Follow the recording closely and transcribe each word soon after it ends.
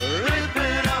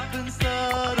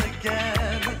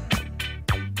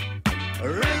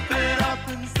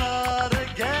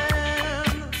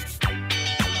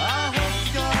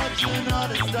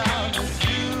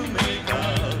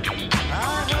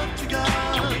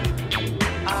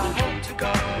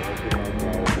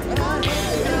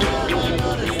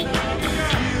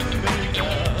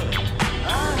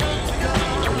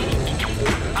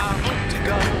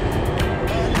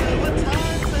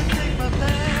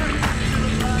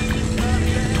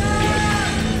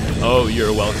Oh,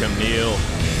 you're welcome, Neil.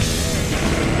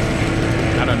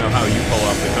 I don't know how you pull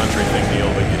off the country thing,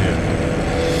 Neil, but you do.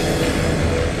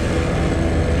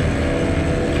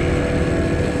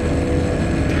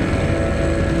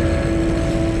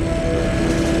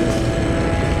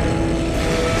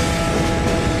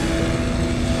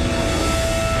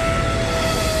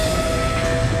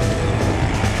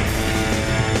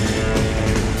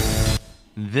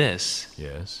 This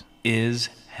is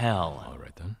hell. All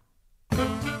right, then.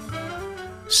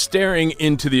 Staring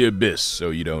into the abyss so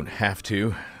you don't have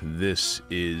to. This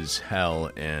is hell.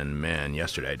 And man,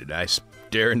 yesterday did I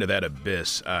stare into that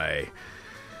abyss. I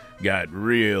got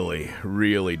really,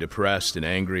 really depressed and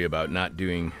angry about not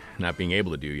being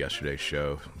able to do yesterday's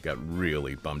show. Got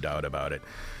really bummed out about it.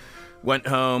 Went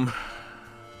home,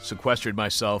 sequestered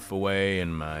myself away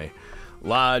in my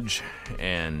lodge,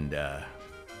 and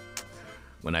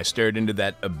when I stared into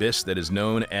that abyss that is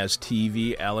known as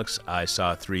TV, Alex, I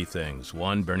saw three things.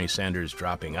 One, Bernie Sanders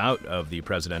dropping out of the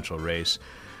presidential race.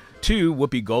 Two,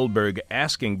 Whoopi Goldberg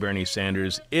asking Bernie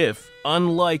Sanders if,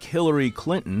 unlike Hillary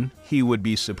Clinton, he would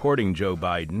be supporting Joe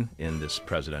Biden in this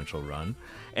presidential run.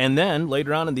 And then,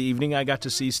 later on in the evening, I got to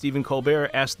see Stephen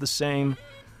Colbert ask the same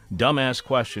dumbass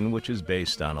question, which is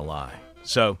based on a lie.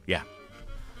 So, yeah,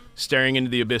 staring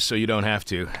into the abyss so you don't have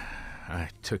to. I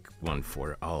took one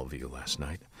for all of you last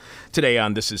night. Today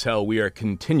on This Is Hell, we are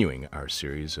continuing our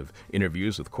series of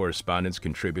interviews with correspondents,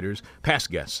 contributors, past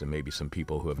guests, and maybe some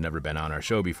people who have never been on our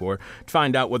show before to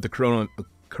find out what the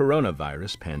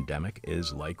coronavirus pandemic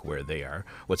is like where they are,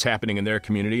 what's happening in their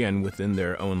community and within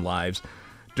their own lives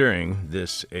during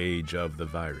this age of the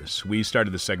virus. We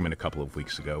started this segment a couple of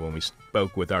weeks ago when we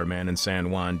spoke with our man in San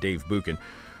Juan, Dave Buchan,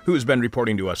 who has been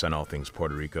reporting to us on all things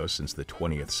Puerto Rico since the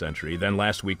 20th century. Then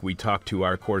last week we talked to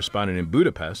our correspondent in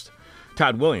Budapest,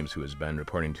 Todd Williams, who has been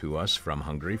reporting to us from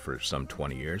Hungary for some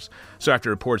 20 years. So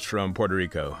after reports from Puerto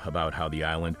Rico about how the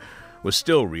island was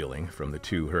still reeling from the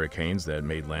two hurricanes that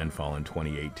made landfall in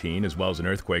 2018, as well as an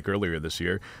earthquake earlier this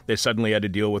year, they suddenly had to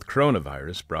deal with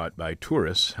coronavirus brought by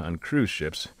tourists on cruise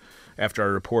ships. After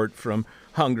our report from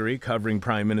Hungary covering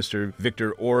Prime Minister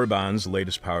Viktor Orban's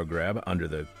latest power grab under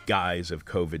the guise of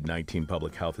COVID-19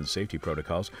 public health and safety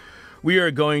protocols, we are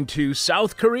going to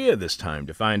South Korea this time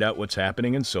to find out what's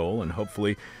happening in Seoul and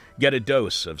hopefully get a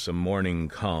dose of some morning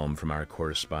calm from our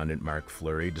correspondent, Mark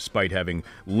Fleury. Despite having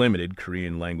limited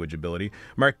Korean language ability,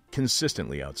 Mark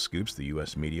consistently outscoops the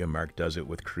U.S. media. Mark does it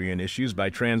with Korean issues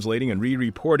by translating and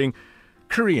re-reporting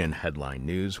Korean headline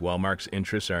news. While Mark's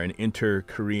interests are in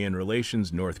inter-Korean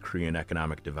relations, North Korean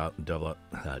economic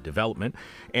development,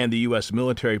 and the U.S.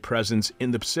 military presence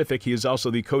in the Pacific, he is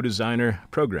also the co-designer,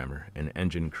 programmer, and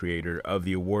engine creator of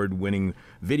the award-winning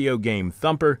video game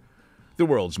Thumper, the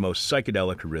world's most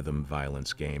psychedelic rhythm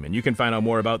violence game. And you can find out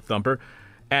more about Thumper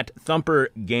at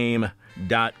thumpergame.com,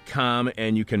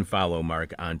 and you can follow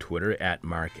Mark on Twitter at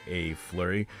Mark A.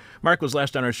 Fleury. Mark was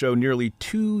last on our show nearly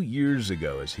 2 years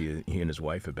ago as he and his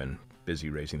wife have been busy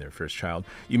raising their first child.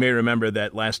 You may remember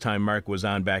that last time Mark was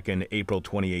on back in April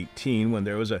 2018 when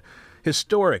there was a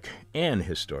historic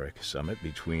summit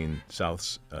between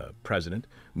South's President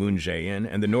Moon Jae-in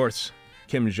and the North's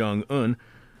Kim Jong-un,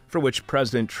 for which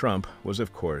President Trump was,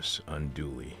 of course,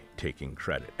 unduly taking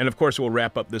credit. And of course, we'll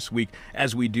wrap up this week,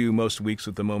 as we do most weeks,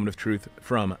 with the moment of truth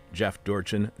from Jeff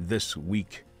Dorchin. This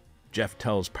week, Jeff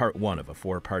tells part one of a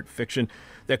 4-part fiction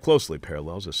that closely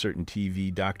parallels a certain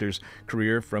TV doctor's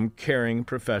career from caring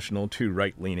professional to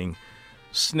right-leaning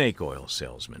snake oil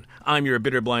salesman. I'm your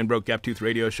bitter, blind, broke, gap-toothed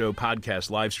radio show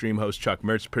podcast live stream host, Chuck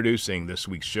Mertz. Producing this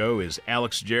week's show is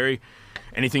Alex Jerry.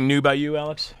 Anything new by you,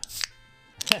 Alex?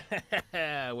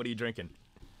 What are you drinking?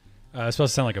 It's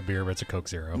supposed to sound like a beer, but it's a Coke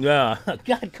Zero.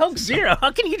 God, Coke Zero.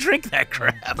 How can you drink that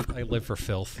crap? I live for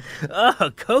filth.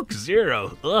 Oh, Coke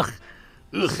Zero. Ugh.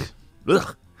 Ugh.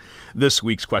 Ugh. This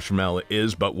week's question from hell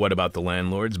is, but what about the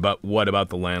landlords? But what about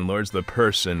the landlords? The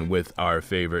person with our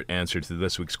favorite answer to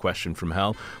this week's question from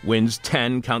hell wins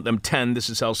 10, count them 10, This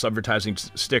Is Hell subvertising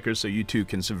stickers so you too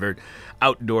can subvert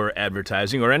outdoor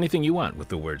advertising or anything you want with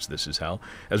the words This Is Hell.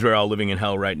 As we're all living in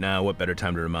hell right now, what better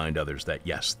time to remind others that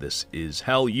yes, this is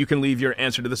hell. You can leave your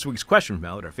answer to this week's question from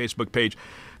hell at our Facebook page,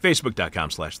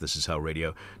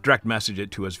 facebook.com/thisishellradio. Direct message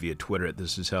it to us via Twitter at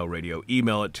This Is Hell Radio.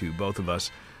 Email it to both of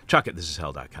us, Chuck at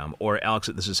thisishell.com or Alex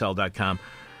at thisishell.com.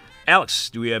 Alex,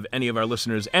 do we have any of our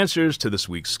listeners' answers to this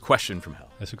week's question from hell?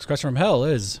 This week's question from hell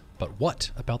is, but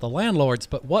what about the landlords?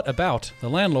 But what about the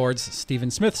landlords?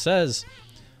 Stephen Smith says,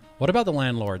 what about the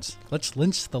landlords? Let's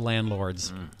lynch the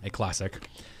landlords. A classic.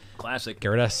 Classic.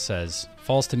 Garrett S. says,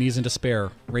 falls to knees in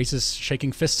despair, raises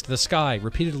shaking fists to the sky,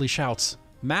 repeatedly shouts,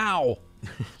 Mao!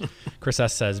 Chris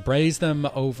S. says, braise them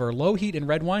over low heat in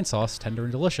red wine sauce, tender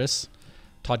and delicious.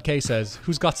 Todd K. says,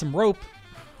 who's got some rope?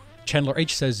 Chandler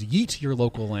H. says, yeet your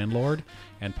local landlord,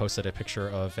 and posted a picture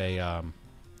of a,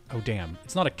 oh damn,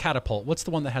 it's not a catapult. What's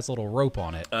the one that has a little rope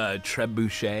on it?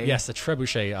 Trebuchet? Yes, a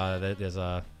trebuchet that is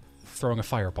throwing a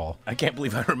fireball. I can't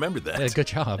believe I remembered that. Yeah, good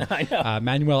job. I know.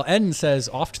 Manuel N. says,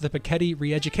 off to the Piketty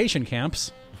re-education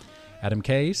camps. Adam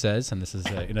K. says, and this is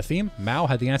in a theme, Mao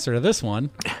had the answer to this one.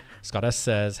 Scott S.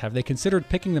 says, have they considered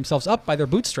picking themselves up by their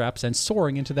bootstraps and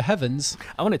soaring into the heavens?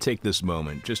 I want to take this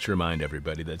moment just to remind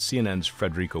everybody that CNN's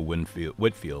Frederica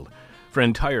Whitfield, for an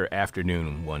entire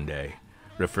afternoon one day,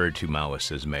 referred to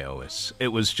Maoists as Maoists. It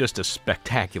was just a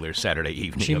spectacular Saturday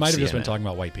evening. She of might have CNN. just been talking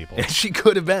about white people. She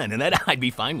could have been, and I'd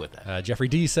be fine with that. Jeffrey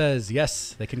D. says,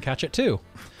 yes, they can catch it too.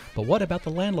 But what about the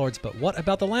landlords?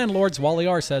 Wally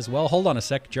R. says, well, hold on a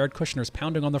sec. Jared Kushner's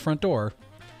pounding on the front door.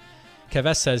 Kev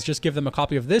S. says, just give them a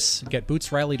copy of this, get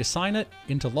Boots Riley to sign it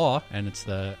into law, and it's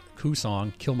the Coup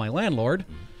song, Kill My Landlord.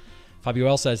 Fabio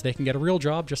L. says, they can get a real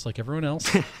job just like everyone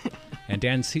else. And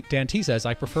Dan T. says,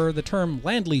 I prefer the term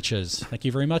land leeches. Thank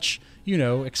you very much. You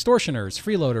know, extortioners,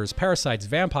 freeloaders, parasites,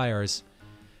 vampires,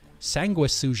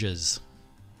 sanguisuges.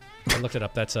 I looked it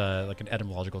up. That's like an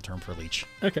etymological term for leech.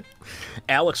 Okay.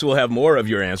 Alex will have more of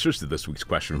your answers to this week's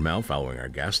question from Mel following our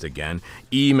guest. Again,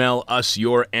 email us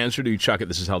your answer to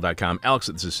chuck@thisishell.com,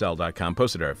 alex@thisishell.com.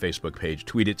 Post it on our Facebook page.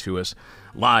 Tweet it to us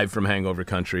live from Hangover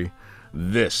Country.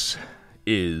 This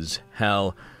is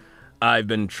hell. I've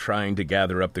been trying to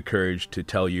gather up the courage to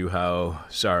tell you how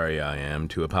sorry I am,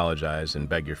 to apologize and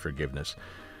beg your forgiveness.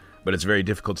 But it's very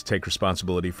difficult to take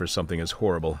responsibility for something as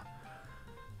horrible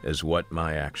as what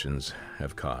my actions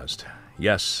have caused.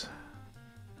 Yes,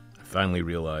 I finally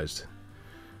realized,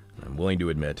 I'm willing to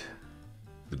admit,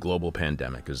 the global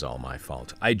pandemic is all my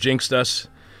fault. I jinxed us,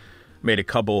 made a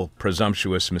couple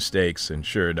presumptuous mistakes, and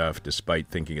sure enough, despite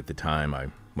thinking at the time I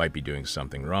might be doing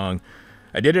something wrong,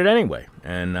 I did it anyway,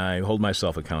 and I hold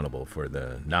myself accountable for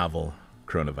the novel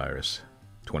coronavirus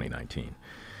 2019.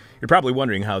 You're probably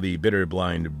wondering how the bitter,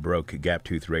 blind, broke,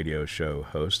 gap-toothed radio show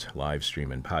host, live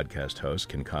stream, and podcast host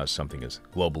can cause something as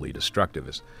globally destructive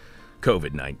as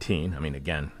COVID-19. I mean,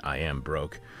 again, I am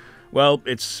broke. Well,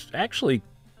 it's actually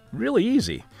really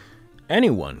easy.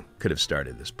 Anyone could have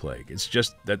started this plague. It's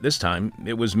just that this time,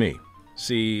 it was me.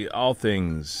 See, all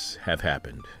things have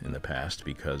happened in the past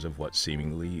because of what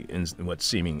seeming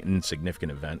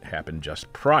insignificant event happened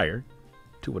just prior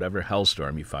to whatever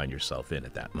hellstorm you find yourself in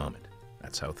at that moment.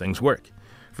 That's how things work.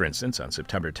 For instance, on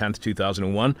September 10th,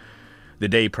 2001, the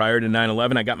day prior to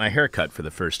 9/11, I got my hair cut for the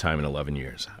first time in 11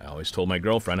 years. I always told my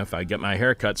girlfriend if I get my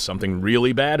hair cut, something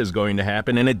really bad is going to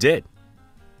happen, and it did.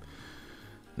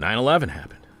 9/11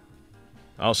 happened.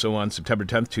 Also on September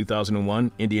 10th,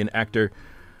 2001, Indian actor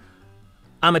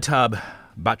Amitabh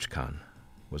Bachchan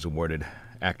was awarded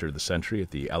Actor of the Century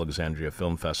at the Alexandria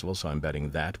Film Festival, so I'm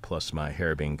betting that, plus my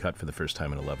hair being cut for the first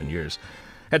time in 11 years,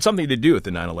 had something to do with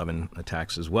the 9/11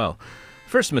 attacks as well.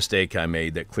 First mistake I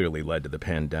made that clearly led to the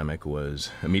pandemic was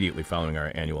immediately following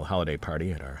our annual holiday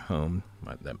party at our home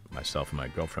that myself and my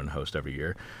girlfriend host every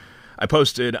year. I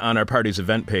posted on our party's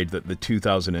event page that the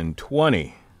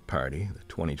 2020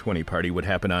 party would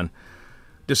happen on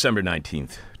December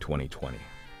 19th, 2020.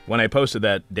 When I posted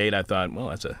that date, I thought, well,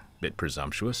 that's a bit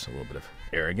presumptuous, a little bit of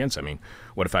arrogance. I mean,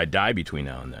 what if I die between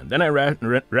now and then? Then I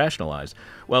rationalized,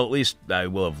 well, at least I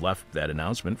will have left that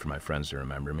announcement for my friends to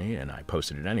remember me, and I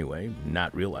posted it anyway,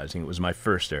 not realizing it was my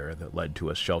first error that led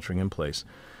to us sheltering in place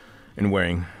and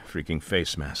wearing freaking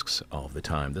face masks all the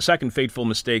time. The second fateful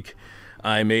mistake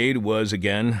I made was,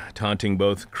 again, taunting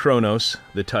both Kronos,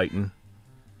 the Titan,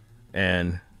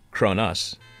 and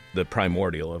Kronos, the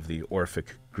primordial of the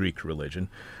Orphic Greek religion,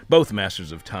 both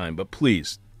masters of time, but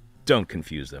please don't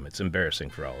confuse them. It's embarrassing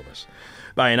for all of us.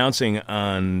 By announcing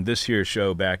on this here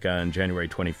show back on January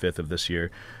 25th of this year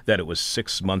that it was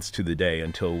 6 months to the day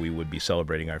until we would be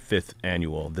celebrating our 5th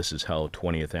annual This Is Hell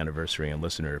 20th anniversary and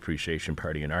listener appreciation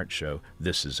party and art show,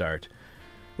 This Is Art,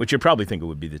 which you probably think it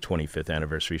would be the 25th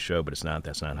anniversary show, but it's not.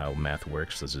 That's not how math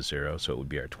works. There's a zero, so it would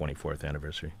be our 24th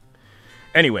anniversary.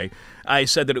 Anyway, I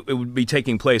said that it would be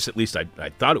taking place, at least I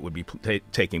thought it would be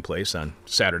taking place on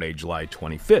Saturday, July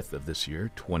 25th of this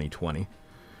year, 2020.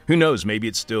 Who knows, maybe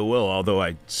it still will, although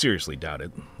I seriously doubt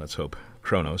it. Let's hope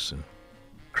Kronos and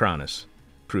Kronos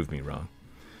prove me wrong.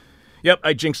 Yep,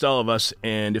 I jinxed all of us,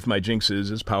 and if my jinx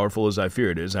is as powerful as I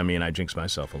fear it is, I mean, I jinxed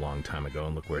myself a long time ago,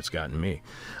 and look where it's gotten me.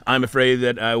 I'm afraid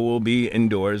that I will be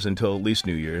indoors until at least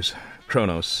New Year's,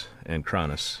 Kronos and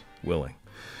Kronos willing.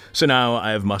 So now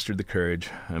I have mustered the courage.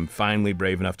 I'm finally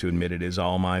brave enough to admit it is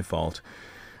all my fault.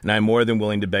 And I'm more than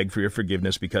willing to beg for your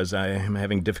forgiveness because I am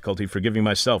having difficulty forgiving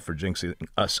myself for jinxing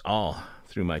us all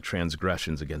through my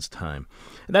transgressions against time.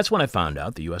 And that's when I found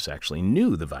out the U.S. actually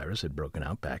knew the virus had broken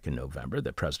out back in November,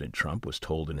 that President Trump was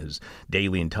told in his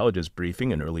daily intelligence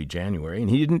briefing in early January, and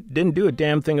he didn't do a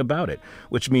damn thing about it,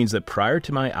 which means that prior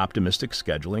to my optimistic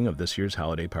scheduling of this year's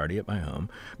holiday party at my home,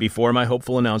 before my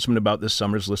hopeful announcement about this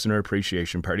summer's listener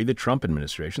appreciation party, the Trump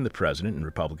administration, the president, and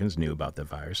Republicans knew about the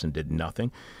virus and did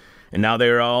nothing. And now they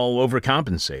are all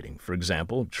overcompensating. For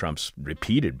example, Trump's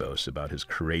repeated boasts about his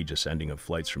courageous ending of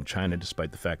flights from China,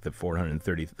 despite the fact that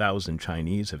 430,000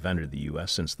 Chinese have entered the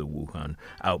U.S. since the Wuhan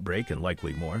outbreak, and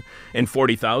likely more, and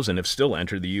 40,000 have still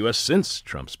entered the U.S. since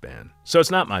Trump's ban. So it's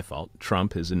not my fault.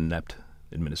 Trump, his inept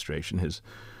administration, his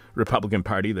Republican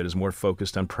Party that is more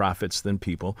focused on profits than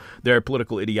people, their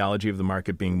political ideology of the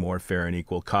market being more fair and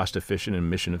equal, cost-efficient and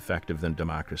mission-effective than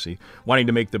democracy, wanting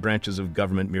to make the branches of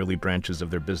government merely branches of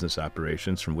their business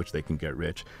operations from which they can get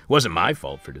rich. It wasn't my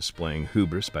fault for displaying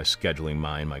hubris by scheduling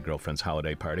my girlfriend's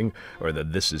holiday party, or the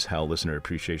This Is Hell listener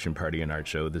appreciation party and art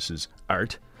show, This Is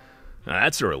Art. Now,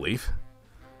 that's a relief.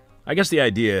 I guess the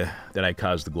idea that I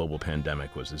caused the global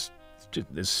pandemic was as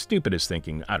stupid as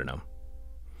thinking, I don't know,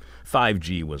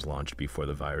 5G was launched before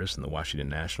the virus, and the Washington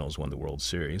Nationals won the World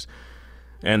Series.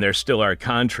 And there still are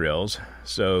contrails,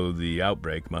 so the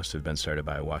outbreak must have been started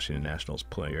by a Washington Nationals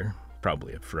player,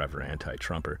 probably a forever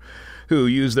anti-Trumper, who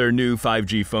used their new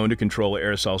 5G phone to control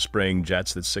aerosol-spraying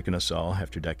jets that sicken us all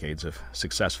after decades of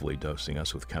successfully dosing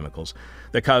us with chemicals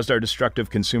that caused our destructive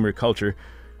consumer culture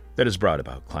that has brought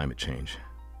about climate change.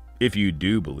 If you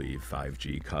do believe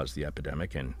 5G caused the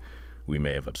epidemic, and we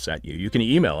may have upset you, you can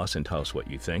email us and tell us what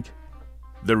you think.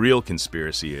 The real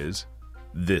conspiracy is,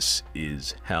 this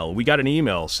is hell. We got an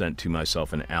email sent to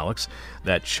myself and Alex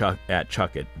at Chuck at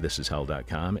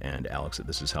thisishell.com and Alex at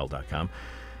thisishell.com.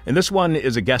 And this one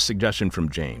is a guest suggestion from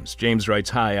James. James writes,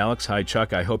 "Hi, Alex. Hi,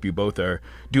 Chuck. I hope you both are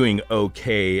doing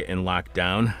okay in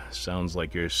lockdown. Sounds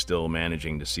like you're still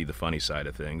managing to see the funny side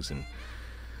of things. And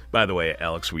by the way,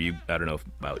 Alex, I don't know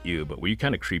about you, but were you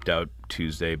kind of creeped out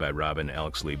Tuesday by Robin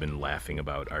Alex Lieben laughing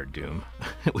about our doom?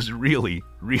 It was really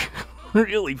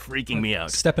freaking me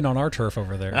out. Stepping on our turf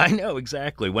over there. I know,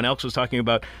 exactly. When Alex was talking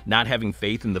about not having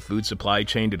faith in the food supply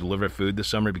chain to deliver food this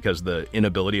summer because of the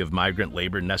inability of migrant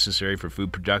labor necessary for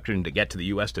food production to get to the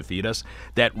U.S. to feed us,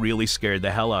 that really scared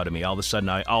the hell out of me. All of a sudden,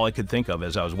 all I could think of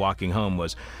as I was walking home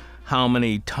was, how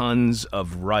many tons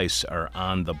of rice are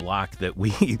on the block that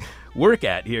we work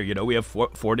at here? You know, we have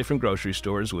four different grocery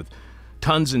stores with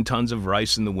tons and tons of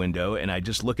rice in the window, and I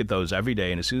just look at those every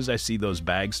day, and as soon as I see those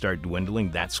bags start dwindling,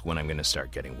 that's when I'm going to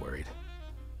start getting worried.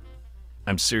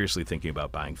 I'm seriously thinking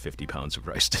about buying 50 pounds of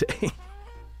rice today.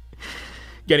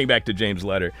 Getting back to James'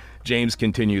 letter, James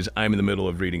continues, I'm in the middle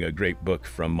of reading a great book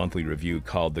from Monthly Review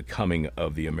called The Coming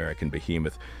of the American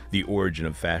Behemoth, The Origin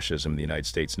of Fascism in the United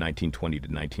States, 1920 to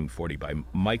 1940, by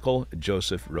Michael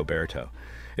Joseph Roberto.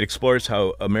 It explores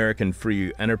how American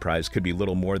free enterprise could be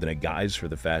little more than a guise for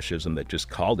the fascism that just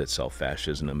called itself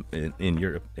fascism in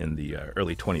Europe in the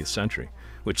early 20th century,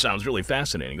 which sounds really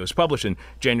fascinating. It was published in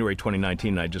January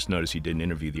 2019, and I just noticed he didn't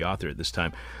interview the author at this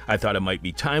time. I thought it might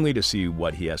be timely to see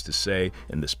what he has to say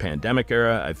in this pandemic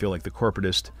era. I feel like the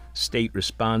corporatist state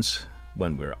response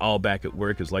when we're all back at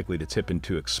work is likely to tip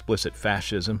into explicit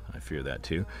fascism. I fear that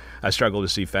too. I struggle to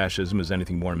see fascism as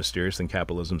anything more mysterious than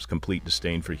capitalism's complete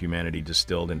disdain for humanity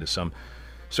distilled into some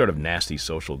sort of nasty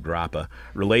social grappa.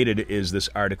 Related is this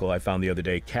article I found the other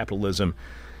day, Capitalism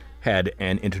had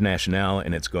an Internationale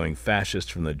and it's going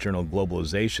fascist, from the journal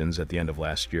Globalizations at the end of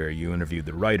last year. You interviewed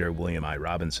the writer, William I.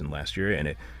 Robinson, last year, and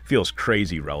it feels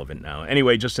crazy relevant now.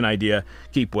 Anyway, just an idea.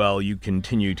 Keep well. You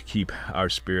continue to keep our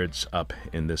spirits up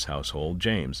in this household.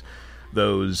 James.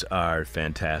 Those are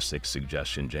fantastic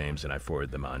suggestions, James, and I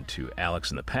forwarded them on to Alex.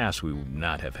 In the past, we would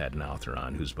not have had an author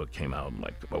on whose book came out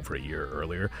like over a year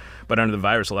earlier. But under the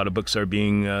virus, a lot of books are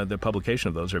being, the publication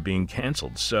of those are being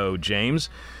canceled. So, James,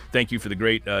 thank you for the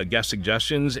great guest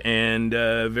suggestions, and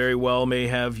very well may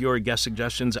have your guest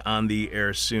suggestions on the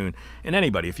air soon. And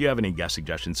anybody, if you have any guest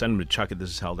suggestions, send them to Chuck at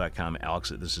thisishell.com,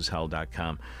 Alex at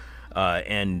thisishell.com.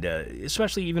 And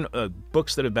especially even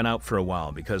books that have been out for a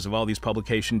while, because of all these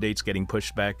publication dates getting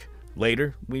pushed back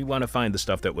later. We want to find the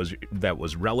stuff that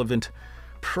was relevant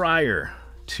prior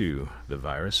to the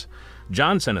virus.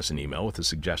 John sent us an email with a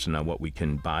suggestion on what we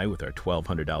can buy with our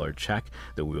 $1,200 check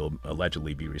that we will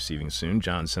allegedly be receiving soon.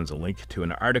 John sends a link to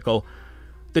an article.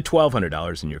 The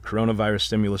 $1,200 in your coronavirus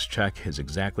stimulus check is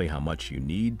exactly how much you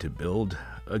need to build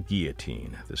a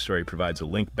guillotine. The story provides a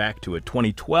link back to a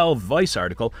 2012 Vice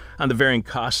article on the varying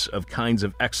costs of kinds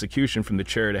of execution, from the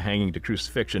chair to hanging to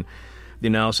crucifixion. The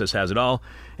analysis has it all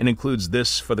and includes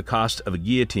this for the cost of a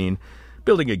guillotine.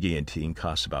 Building a guillotine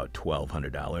costs about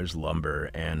 $1,200,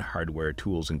 lumber and hardware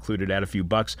tools included, add a few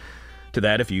bucks to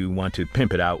that if you want to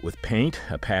pimp it out with paint,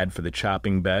 a pad for the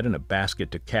chopping bed, and a basket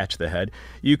to catch the head.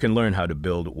 You can learn how to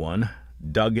build one.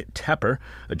 Doug Tepper,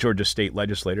 a Georgia state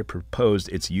legislator, proposed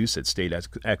its use at state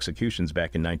executions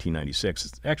back in 1996.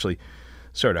 It's actually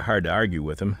sort of hard to argue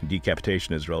with him.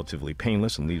 Decapitation is relatively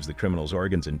painless and leaves the criminal's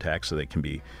organs intact so they can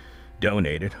be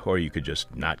donated, or you could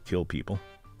just not kill people.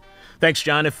 Thanks,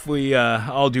 John. If we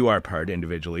all do our part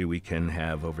individually, we can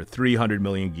have over 300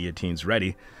 million guillotines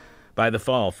ready by the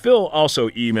fall. Phil also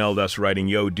emailed us writing,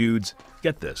 "Yo, dudes,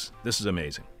 get this. This is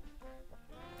amazing.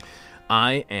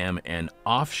 I am an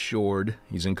offshored,"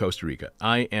 he's in Costa Rica,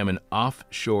 "I am an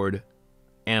offshored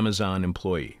Amazon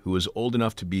employee who is old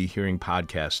enough to be hearing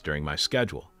podcasts during my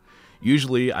schedule.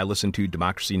 Usually, I listen to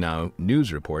Democracy Now!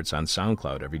 News reports on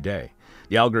SoundCloud every day.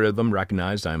 The algorithm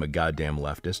recognized I'm a goddamn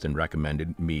leftist and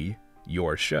recommended me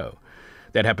your show.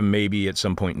 That happened maybe at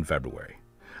some point in February.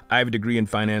 I have a degree in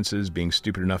finances, being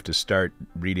stupid enough to start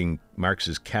reading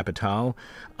Marx's Capital.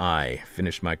 I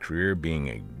finished my career being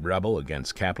a rebel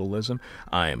against capitalism.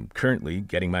 I am currently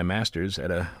getting my master's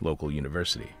at a local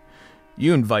university.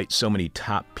 You invite so many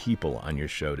top people on your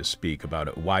show to speak about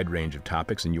a wide range of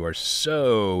topics, and you are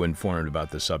so informed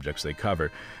about the subjects they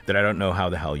cover that I don't know how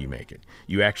the hell you make it.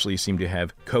 You actually seem to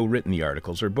have co-written the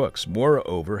articles or books.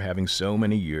 Moreover, having so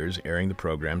many years airing the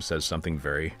program says something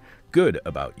very good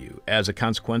about you. As a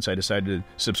consequence, I decided to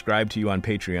subscribe to you on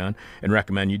Patreon and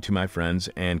recommend you to my friends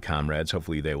and comrades.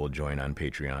 Hopefully they will join on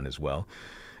Patreon as well.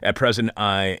 At present,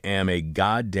 I am a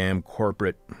goddamn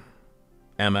corporate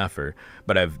MFer,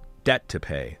 but I've debt to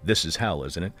pay. This is hell,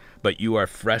 isn't it? But you are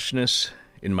freshness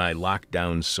in my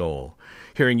lockdown soul.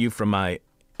 Hearing you from my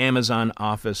Amazon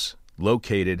office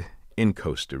located in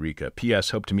Costa Rica. P.S.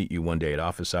 Hope to meet you one day at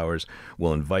office hours.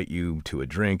 We'll invite you to a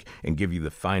drink and give you the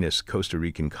finest Costa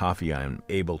Rican coffee I am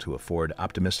able to afford.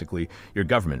 Optimistically, your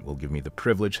government will give me the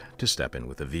privilege to step in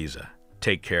with a visa.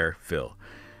 Take care, Phil."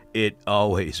 It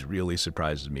always really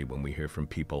surprises me when we hear from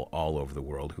people all over the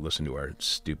world who listen to our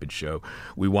stupid show.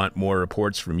 We want more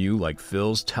reports from you like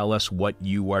Phil's. Tell us what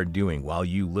you are doing while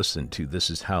you listen to This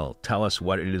Is Hell. Tell us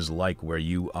what it is like where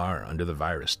you are under the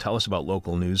virus. Tell us about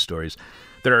local news stories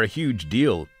that are a huge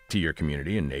deal to your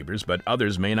community and neighbors, but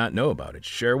others may not know about it.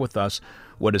 Share with us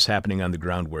what is happening on the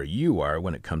ground where you are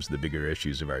when it comes to the bigger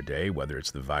issues of our day, whether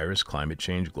it's the virus, climate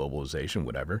change, globalization,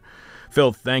 whatever.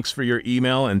 Phil, thanks for your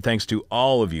email, and thanks to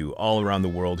all of you all around the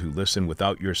world who listen.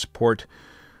 Without your support,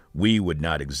 we would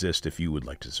not exist. If you would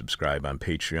like to subscribe on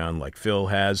Patreon like Phil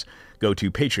has, go to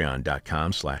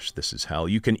patreon.com/thisishell.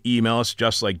 You can email us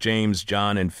just like James,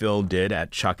 John, and Phil did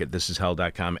at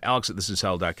chuck@thisishell.com,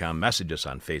 alex@thisishell.com. Message us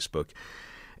on Facebook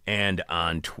and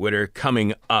on Twitter.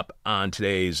 Coming up on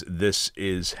today's This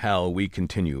Is Hell, we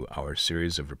continue our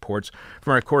series of reports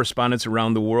from our correspondents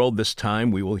around the world. This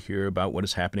time, we will hear about what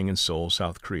is happening in Seoul,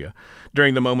 South Korea.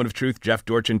 During the Moment of Truth, Jeff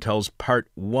Dorchin tells part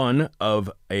one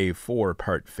of a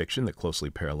 4-part fiction that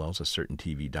closely parallels a certain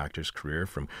TV doctor's career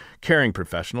from caring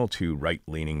professional to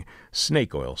right-leaning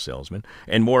snake oil salesman.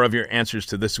 And more of your answers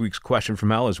to this week's question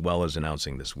from hell, as well as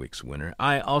announcing this week's winner.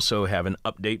 I also have an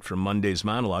update from Monday's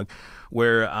monologue,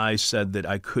 where I said that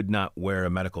I could not wear a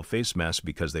medical face mask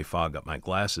because they fog up my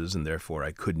glasses, and therefore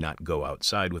I could not go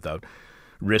outside without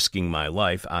risking my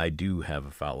life. I do have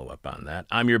a follow-up on that.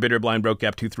 I'm your bitter, blind, broke,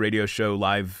 gap-toothed radio show,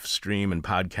 live stream, and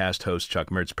podcast host, Chuck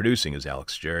Mertz. Producing is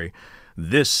Alex Jerry.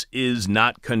 This is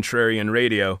not Contrarian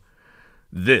Radio.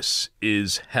 This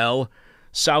is Hell.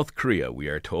 South Korea, we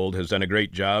are told, has done a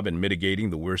great job in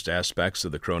mitigating the worst aspects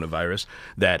of the coronavirus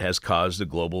that has caused a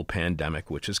global pandemic,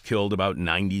 which has killed about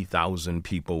 90,000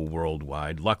 people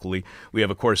worldwide. Luckily, we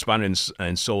have a correspondent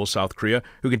in Seoul, South Korea,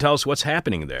 who can tell us what's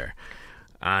happening there.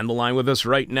 On the line with us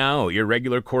right now, your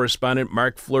regular correspondent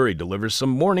Mark Fleury delivers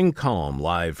some morning calm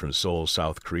live from Seoul,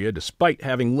 South Korea. Despite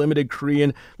having limited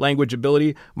Korean language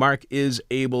ability, Mark is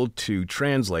able to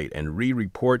translate and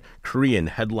re-report Korean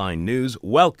headline news.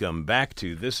 Welcome back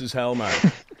to This Is Hell, Mark.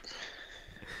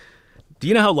 Do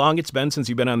you know how long it's been since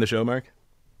you've been on the show, Mark?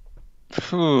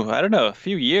 I don't know, a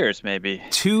few years maybe.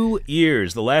 2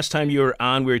 years. The last time you were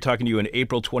on, we were talking to you in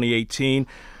April 2018.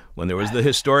 When there was the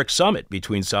historic summit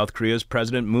between South Korea's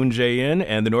President Moon Jae-in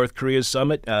and the North Korea's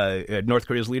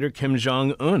leader Kim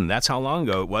Jong-un. That's how long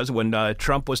ago it was when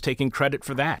Trump was taking credit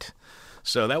for that.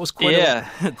 So that was quite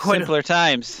simpler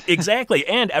times. Exactly.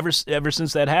 And ever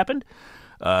since that happened,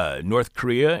 North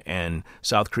Korea and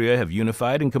South Korea have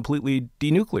unified and completely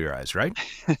denuclearized, right?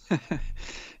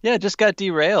 Yeah, just got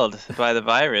derailed by the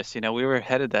virus. We were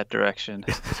headed that direction.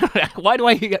 Why do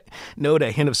I note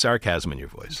a hint of sarcasm in your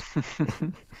voice?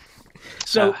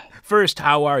 So, first,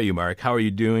 how are you, Mark? How are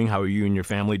you doing? How are you and your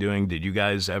family doing? Did you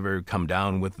guys ever come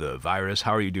down with the virus?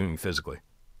 How are you doing physically?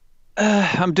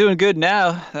 I'm doing good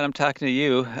now that I'm talking to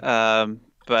you.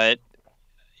 But,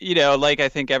 like I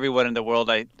think everyone in the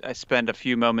world, I spend a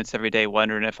few moments every day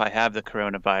wondering if I have the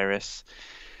coronavirus.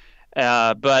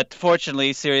 But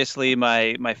fortunately, seriously,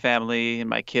 my family and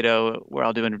my kiddo, we're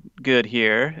all doing good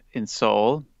here in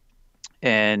Seoul.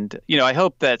 And, I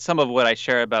hope that some of what I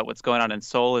share about what's going on in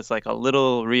Seoul is like a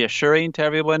little reassuring to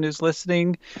everyone who's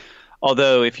listening.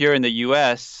 Although if you're in the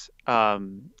US,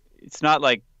 it's not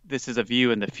like this is a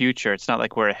view in the future. It's not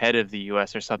like we're ahead of the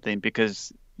US or something,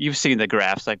 because you've seen the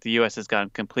graphs. Like the US has gone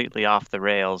completely off the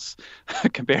rails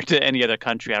compared to any other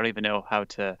country. I don't even know how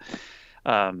to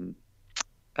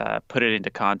put it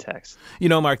into context.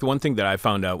 Mark, the one thing that I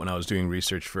found out when I was doing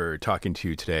research for talking to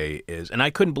you today is, and I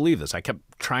couldn't believe this, I kept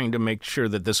trying to make sure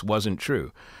that this wasn't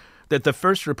true, that the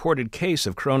first reported case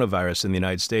of coronavirus in the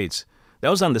United States, that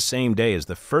was on the same day as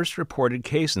the first reported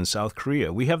case in South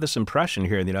Korea. We have this impression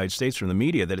here in the United States from the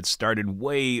media that it started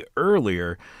way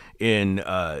earlier in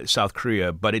South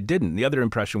Korea, but it didn't. The other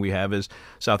impression we have is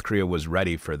South Korea was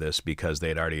ready for this because they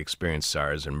had already experienced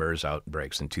SARS and MERS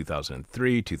outbreaks in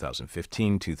 2003,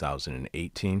 2015,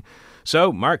 2018.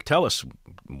 So, Mark, tell us,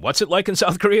 what's it like in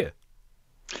South Korea?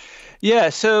 Yeah,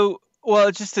 so, well,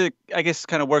 just to, I guess,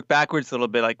 kind of work backwards a little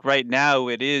bit, like right now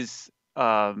it is,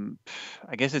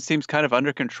 I guess it seems kind of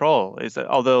under control.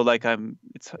 Although like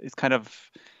it's kind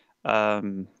of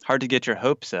hard to get your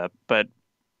hopes up. But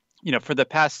for the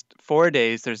past 4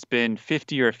 days, there's been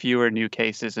 50 or fewer new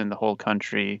cases in the whole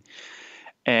country,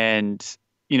 and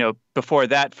before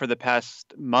that, for the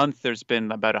past month, there's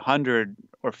been about 100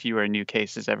 or fewer new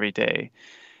cases every day.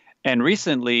 And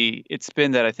recently, it's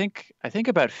been that I think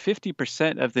about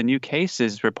 50% of the new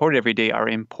cases reported every day are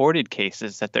imported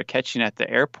cases that they're catching at the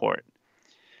airport.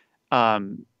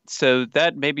 So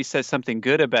that maybe says something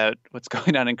good about what's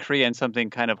going on in Korea and something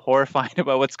kind of horrifying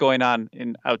about what's going on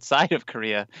outside of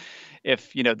Korea.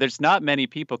 If, there's not many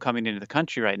people coming into the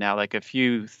country right now, like a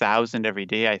few thousand every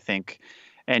day, I think,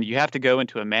 and you have to go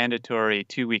into a mandatory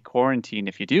 2-week quarantine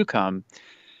if you do come.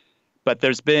 But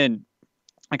there's been,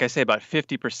 like I say, about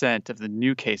 50% of the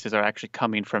new cases are actually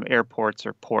coming from airports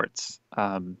or ports.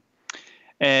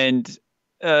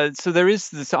 So there is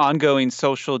this ongoing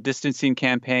social distancing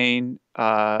campaign.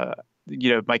 My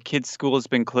kids' school has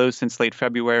been closed since late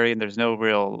February, and there's no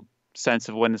real sense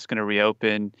of when it's going to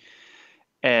reopen.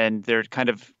 And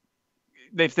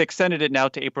they've extended it now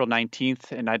to April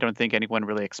 19th, and I don't think anyone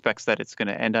really expects that it's going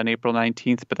to end on April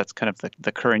 19th, but that's kind of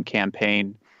the current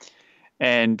campaign.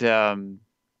 And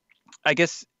I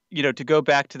guess, to go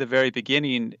back to the very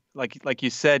beginning, like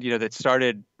you said, that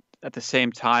started at the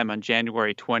same time on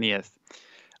January 20th.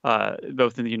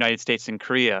 Both in the United States and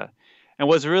Korea. And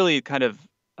what's really kind of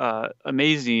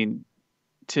amazing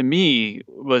to me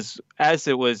was as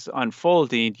it was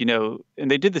unfolding, and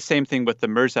they did the same thing with the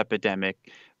MERS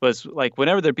epidemic, was like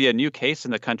whenever there'd be a new case in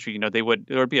the country, there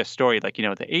would be a story like, the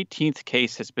 18th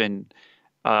case has been,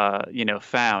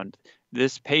 found.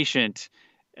 This patient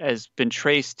has been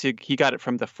traced to, he got it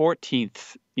from the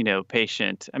 14th,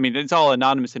 patient. I mean, it's all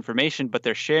anonymous information, but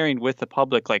they're sharing with the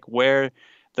public, like where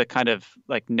the kind of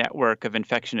like network of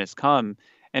infection has come.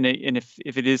 And if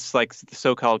it is like the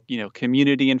so-called,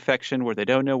 community infection where they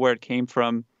don't know where it came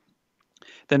from,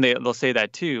 then they'll say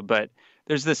that too. But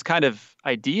there's this kind of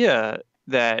idea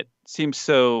that seems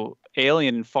so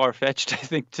alien and far-fetched, I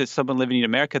think, to someone living in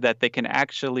America, that they can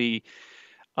actually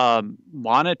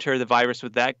monitor the virus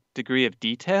with that degree of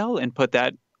detail and put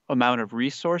that amount of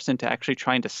resource into actually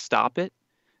trying to stop it.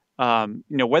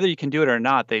 Whether you can do it or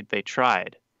not, they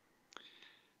tried.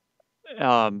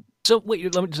 So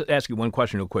wait, let me just ask you one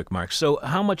question real quick, Mark. So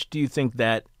how much do you think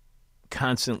that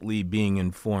constantly being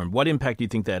informed, what impact do you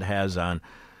think that has on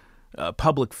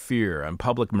public fear, on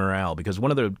public morale? Because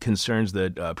one of the concerns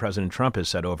that President Trump has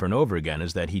said over and over again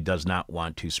is that he does not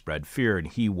want to spread fear and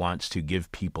he wants to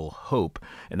give people hope.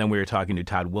 And then we were talking to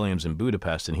Todd Williams in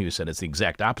Budapest, and he said it's the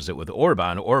exact opposite with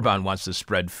Orban. Orban wants to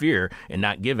spread fear and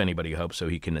not give anybody hope so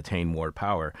he can attain more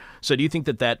power. So do you think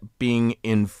that being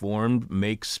informed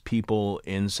makes people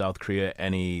in South Korea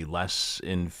any less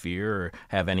in fear or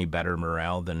have any better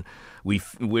morale than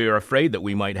we're afraid that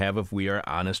we might have if we are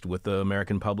honest with the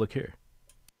American public here?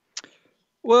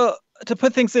 Well, to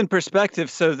put things in perspective,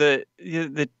 so the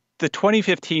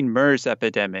 2015 MERS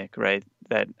epidemic, right,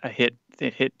 that hit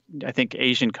I think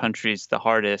Asian countries the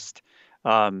hardest.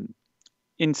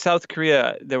 in South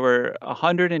Korea, there were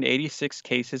 186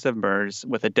 cases of MERS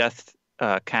with a death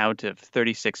count of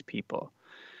 36 people.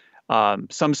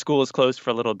 Some schools closed for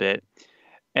a little bit,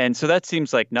 and so that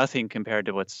seems like nothing compared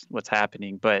to what's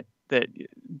happening. But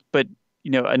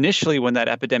initially when that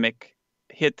epidemic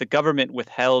hit, the government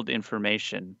withheld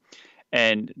information,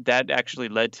 and that actually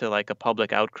led to like a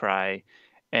public outcry.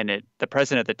 And the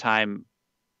president at the time,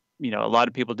 a lot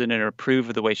of people didn't approve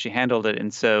of the way she handled it,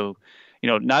 and so,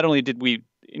 not only did we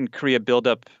in Korea build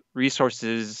up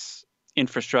resources,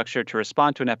 infrastructure to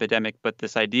respond to an epidemic, but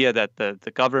this idea that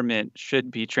the government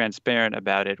should be transparent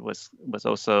about it was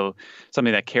also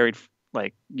something that carried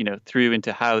through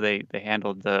into how they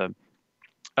handled the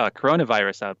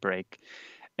coronavirus outbreak.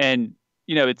 And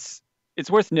it's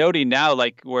worth noting now,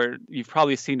 like, where you've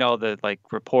probably seen all the like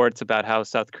reports about how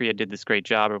South Korea did this great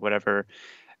job or whatever.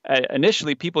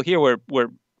 Initially, people here were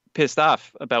pissed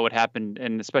off about what happened,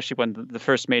 and especially when the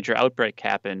first major outbreak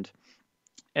happened.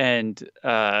 And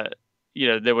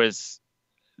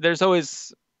there's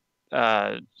always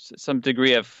some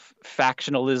degree of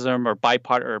factionalism or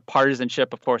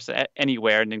partisanship, of course,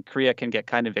 anywhere, and in Korea can get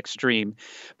kind of extreme.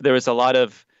 But there was a lot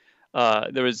of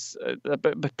there was a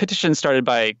petition started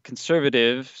by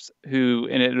conservatives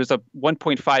and it was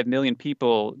 1.5 million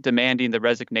people demanding the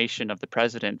resignation of the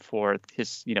president for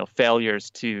his failures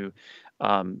to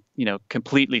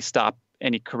completely stop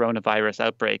any coronavirus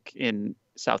outbreak in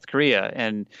South Korea.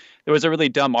 And there was a really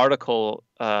dumb article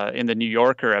in the New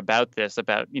Yorker about this,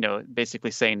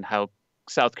 basically saying how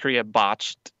South Korea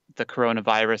botched the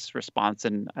coronavirus response,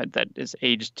 and that is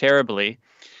aged terribly.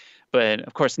 But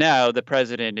of course, now the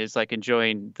president is like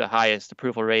enjoying the highest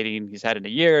approval rating he's had in a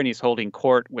year, and he's holding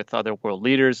court with other world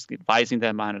leaders, advising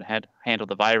them on how to handle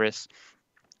the virus.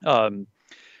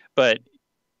 But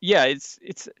yeah, it's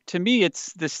to me,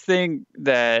 it's this thing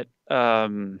that there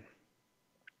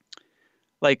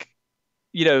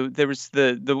was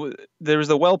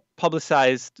the well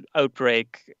publicized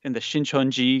outbreak in the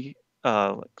Shincheonji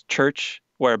church,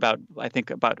 where about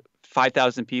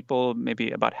 5,000 people,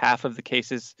 maybe about half of the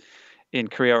cases in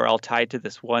Korea, are all tied to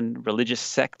this one religious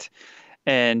sect.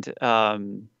 And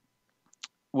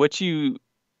what you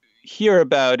hear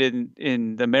about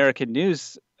in the American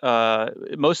news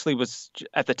mostly was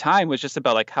at the time was just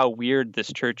about like how weird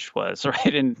this church was,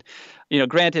 right? And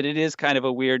granted, it is kind of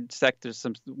a weird sect. There's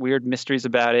some weird mysteries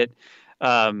about it,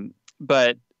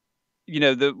 but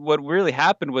what really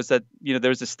happened was that there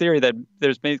was this theory that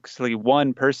there's basically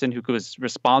one person who was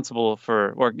responsible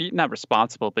for, or not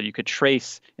responsible, but you could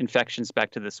trace infections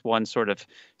back to this one sort of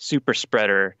super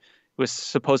spreader, who was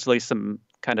supposedly some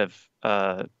kind of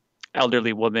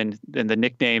elderly woman, and the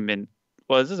nickname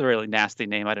this is a really nasty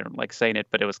name. I don't like saying it,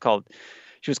 but she was called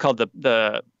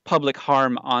the public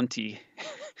harm auntie.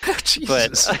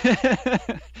 Jesus.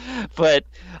 But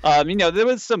there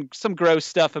was some gross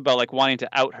stuff about like wanting to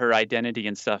out her identity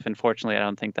and stuff. Unfortunately, I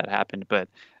don't think that happened. But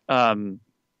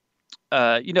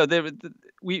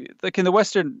we like in the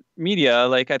Western media,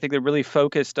 like I think they're really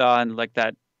focused on like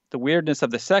that, the weirdness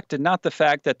of the sect, and not the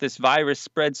fact that this virus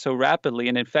spread so rapidly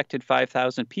and infected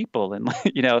 5,000 people. And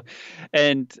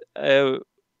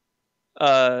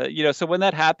so when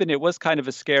that happened, it was kind of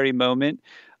a scary moment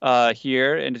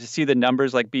here, and to see the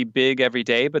numbers like be big every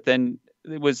day. But then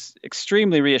it was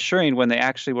extremely reassuring when they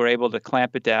actually were able to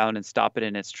clamp it down and stop it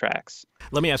in its tracks.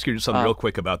 Let me ask you something real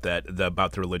quick about that,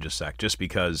 about the religious sect, just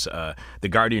because The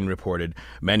Guardian reported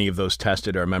many of those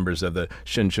tested are members of the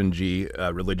Shincheonji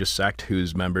religious sect,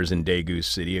 whose members in Daegu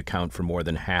City account for more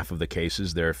than half of the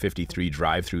cases. There are 53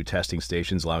 drive-through testing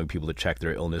stations allowing people to check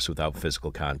their illness without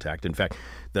physical contact. In fact,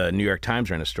 the New York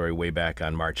Times ran a story way back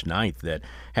on March 9th that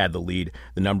had the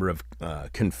number of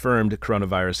confirmed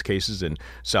coronavirus cases in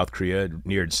South Korea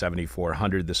neared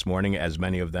 7,400 this morning, as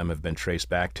many of them have been traced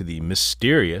back to the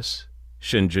mysterious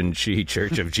Shincheonji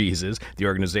Church of Jesus. The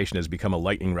organization has become a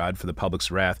lightning rod for the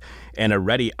public's wrath and a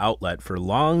ready outlet for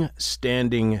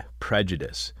long-standing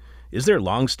prejudice. Is there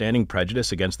long-standing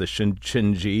prejudice against the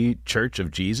Shincheonji Church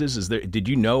of Jesus? Did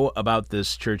you know about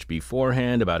this church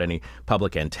beforehand, about any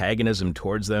public antagonism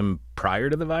towards them prior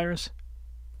to the virus?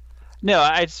 No,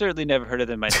 I'd certainly never heard of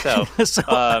them myself. So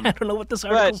I don't know what this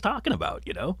article's talking about,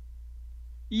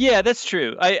 Yeah, that's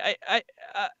true.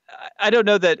 I don't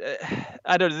know that.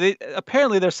 I don't.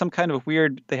 Apparently, there's some kind of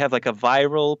weird. They have like a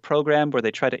viral program where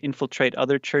they try to infiltrate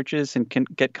other churches and can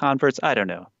get converts. I don't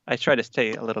know. I try to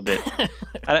stay a little bit.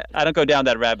 I don't go down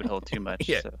that rabbit hole too much.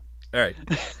 Yeah. So. All right.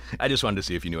 I just wanted to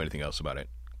see if you knew anything else about it.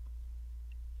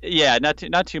 Yeah, not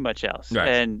too much else. Right.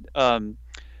 And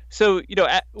so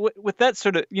with that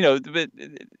sort of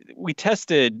we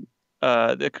tested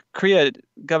the Korea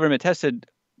government tested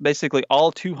basically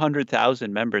all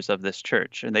 200,000 members of this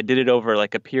church, and they did it over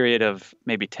like a period of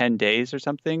maybe 10 days or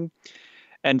something.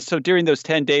 And so during those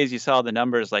 10 days, you saw the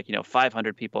numbers like,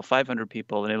 500 people,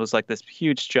 and it was like this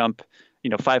huge jump,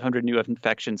 500 new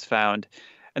infections found.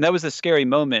 And that was a scary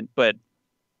moment. But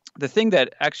the thing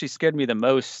that actually scared me the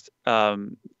most,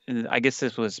 and I guess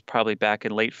this was probably back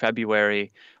in late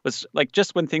February, was like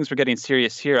just when things were getting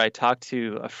serious here, I talked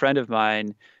to a friend of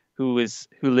mine who lives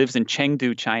in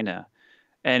Chengdu, China.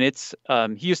 And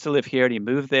he used to live here and he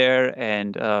moved there,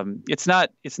 and it's not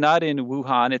in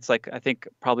Wuhan. It's like I think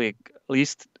probably at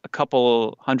least a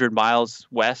couple 100 miles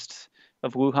west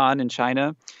of Wuhan in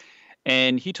China.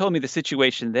 And he told me the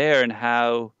situation there and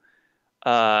how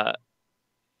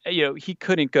he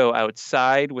couldn't go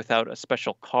outside without a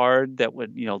special card that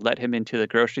would let him into the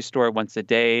grocery store once a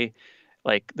day.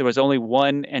 Like there was only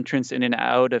one entrance in and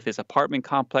out of his apartment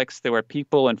complex. There were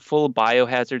people in full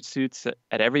biohazard suits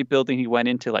at every building he went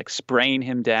into, like spraying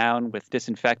him down with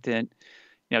disinfectant,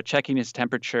 checking his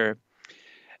temperature.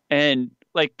 And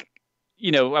like,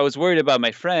 I was worried about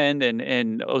my friend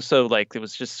and also like it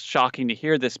was just shocking to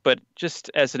hear this. But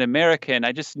just as an American,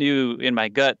 I just knew in my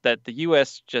gut that the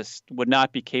U.S. just would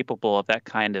not be capable of that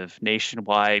kind of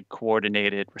nationwide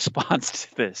coordinated response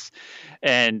to this.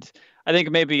 And I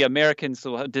think maybe Americans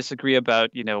will disagree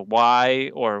about, why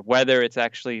or whether it's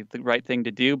actually the right thing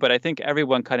to do. But I think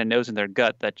everyone kind of knows in their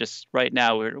gut that just right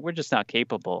now we're just not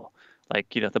capable. Like,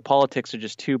 the politics are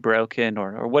just too broken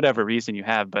or whatever reason you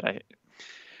have. But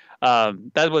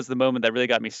that was the moment that really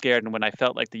got me scared. And when I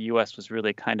felt like the U.S. was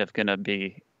really kind of going to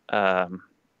be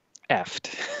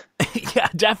effed. Yeah,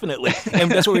 definitely. And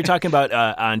that's what we were talking about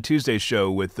on Tuesday's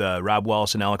show with Rob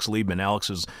Wallace and Alex Liebman. Alex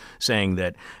was saying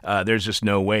that there's just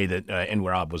no way that, and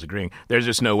Rob was agreeing, there's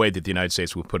just no way that the United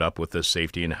States will put up with the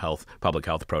safety and public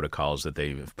health protocols that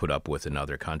they've put up with in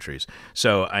other countries.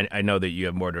 So I know that you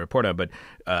have more to report on, but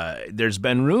there's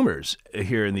been rumors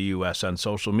here in the U.S. on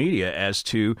social media as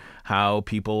to how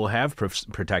people have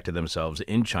protected themselves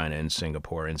in China and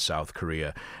Singapore and South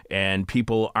Korea, and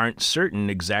people aren't certain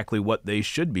exactly what they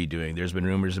should be doing. There's been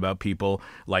rumors about people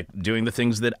like doing the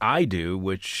things that I do,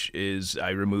 which is I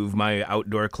remove my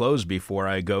outdoor clothes before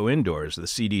I go indoors. The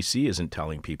CDC isn't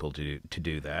telling people to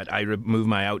do that. I remove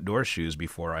my outdoor shoes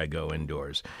before I go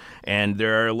indoors. And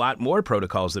there are a lot more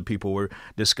protocols that people were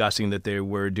discussing that they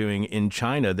were doing in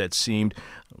China that seemed,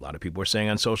 a lot of people were saying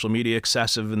on social media,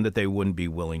 excessive and that they wouldn't be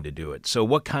willing to do it. So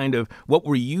what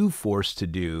were you forced to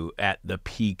do at the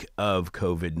peak of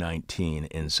COVID-19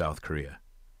 in South Korea?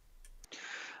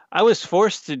 I was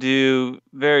forced to do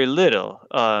very little.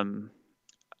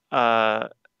 I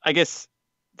guess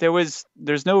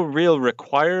there's no real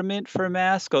requirement for a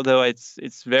mask, although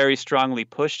it's very strongly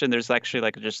pushed, and there's actually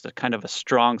like just a kind of a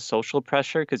strong social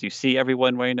pressure because you see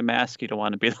everyone wearing a mask. You don't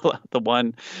want to be the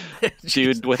one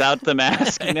dude without the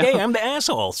mask. Hey, I'm the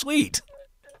asshole. Sweet.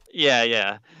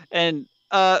 Yeah. And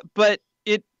but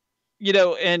it,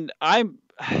 and I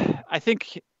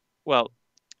think, well,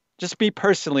 just me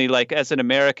personally, like as an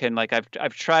American, like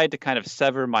I've tried to kind of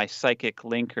sever my psychic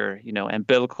link or,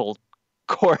 umbilical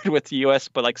cord with the U.S.,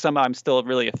 but like somehow I'm still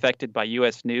really affected by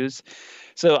U.S. news.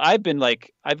 So I've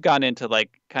gone into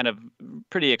like kind of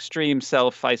pretty extreme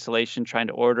self-isolation, trying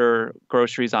to order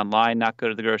groceries online, not go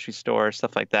to the grocery store,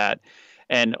 stuff like that,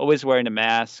 and always wearing a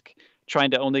mask,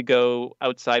 trying to only go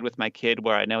outside with my kid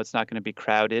where I know it's not going to be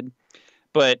crowded.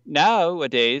 But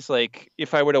nowadays, like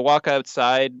if I were to walk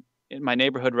outside in my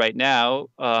neighborhood right now,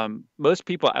 most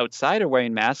people outside are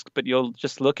wearing masks, but you'll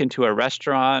just look into a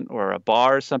restaurant or a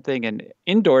bar or something, and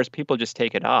indoors people just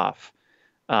take it off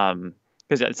because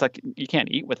it's like you can't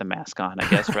eat with a mask on, I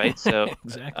guess, right? So,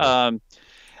 exactly.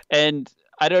 And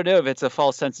I don't know if it's a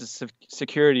false sense of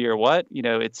security or what.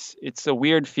 It's a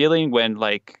weird feeling when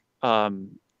like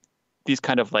these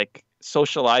kind of like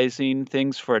socializing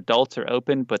things for adults are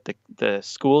open, but the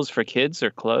schools for kids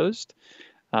are closed.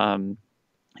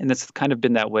 And it's kind of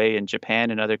been that way in Japan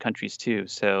and other countries too.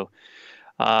 So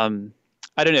I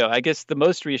don't know. I guess the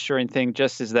most reassuring thing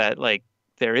just is that like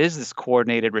there is this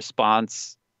coordinated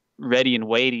response ready and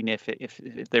waiting if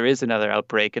there is another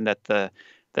outbreak, and that the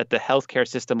healthcare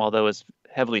system, although is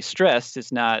heavily stressed,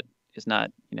 is not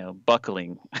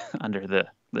buckling under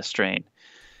the strain.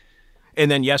 And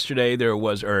then yesterday it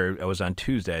was on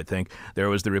Tuesday, I think, there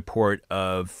was the report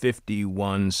of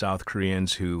 51 South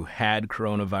Koreans who had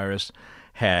coronavirus,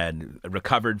 had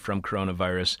recovered from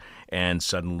coronavirus, and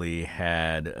suddenly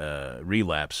had a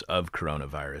relapse of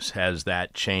coronavirus. Has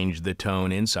that changed the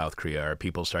tone in South Korea? Are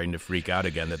people starting to freak out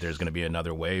again that there's going to be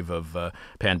another wave of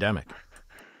pandemic?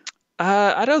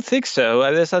 I don't think so.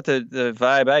 That's not the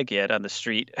vibe I get on the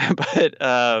street. But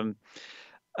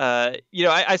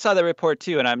I saw the report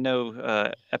too, and I'm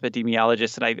no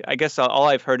epidemiologist, and I guess all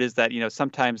I've heard is that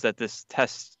sometimes that this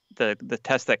test, the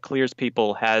test that clears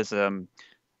people has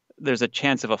there's a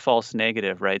chance of a false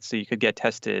negative, right? So you could get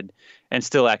tested and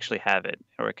still actually have it,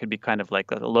 or it could be kind of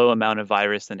like a low amount of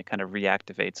virus, then it kind of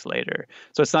reactivates later.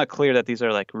 So it's not clear that these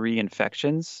are like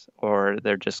reinfections or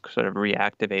they're just sort of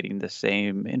reactivating the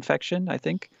same infection, I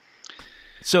think.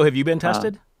 So have you been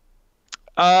tested?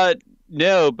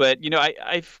 No, but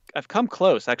I've come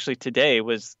close. Actually, today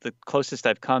was the closest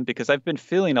I've come because I've been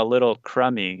feeling a little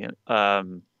crummy,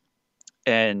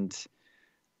 and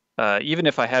even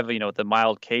if I have the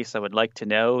mild case, I would like to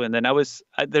know. And then there's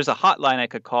a hotline I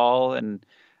could call, and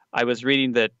I was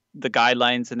reading the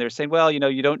guidelines, and they're saying, well, you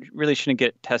shouldn't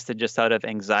get tested just out of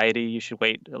anxiety. You should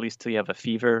wait at least till you have a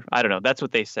fever. I don't know. That's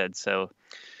what they said. So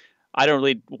I don't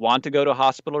really want to go to a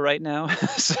hospital right now.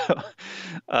 So,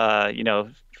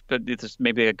 but there's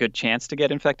maybe a good chance to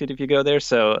get infected if you go there.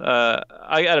 So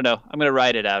I don't know. I'm going to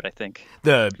ride it out, I think.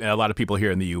 A lot of people here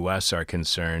in the U.S. are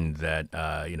concerned that,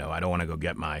 I don't want to go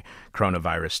get my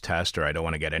coronavirus test, or I don't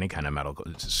want to get any kind of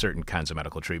certain kinds of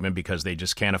medical treatment because they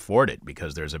just can't afford it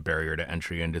because there's a barrier to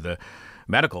entry into the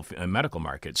medical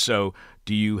market. So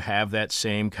do you have that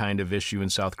same kind of issue in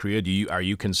South Korea? Are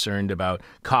you concerned about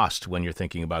cost when you're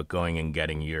thinking about going and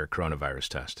getting your coronavirus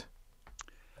test?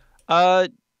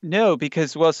 No,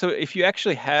 because, so if you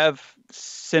actually have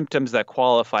symptoms that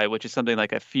qualify, which is something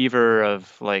like a fever of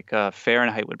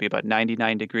Fahrenheit would be about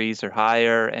 99 degrees or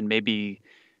higher, and maybe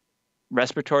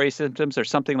respiratory symptoms or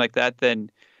something like that,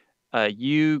 then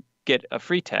you get a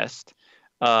free test.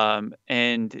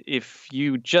 And if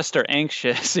you just are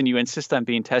anxious and you insist on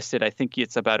being tested, I think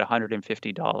it's about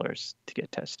 $150 to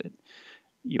get tested,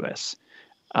 US.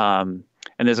 And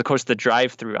there's, of course, the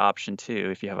drive-through option, too,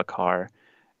 if you have a car.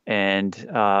 And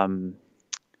one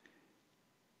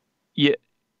other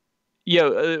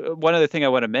thing I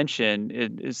want to mention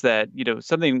is that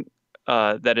something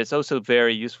that is also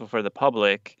very useful for the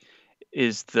public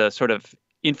is the sort of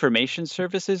information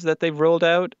services that they've rolled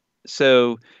out.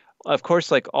 So, of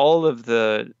course, all of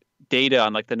the data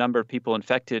on the number of people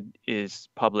infected is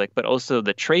public, but also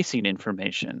the tracing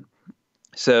information.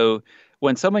 So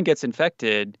when someone gets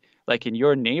infected, like in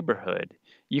your neighborhood,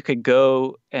 you could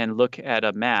go and look at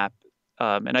a map.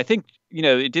 And I think,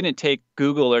 it didn't take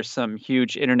Google or some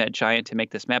huge internet giant to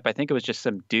make this map. I think it was just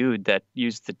some dude that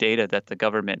used the data that the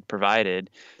government provided,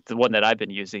 the one that I've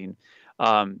been using.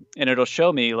 And it'll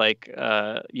show me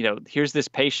here's this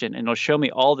patient, and it'll show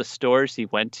me all the stores he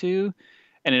went to,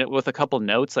 and with a couple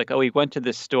notes he went to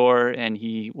this store and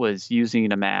he was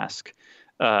using a mask,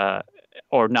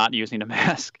 or not using a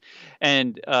mask.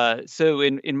 And so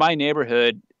in my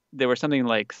neighborhood, there were something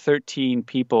like 13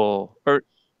 people, or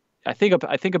I think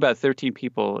about 13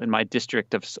 people in my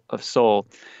district of Seoul,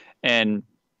 and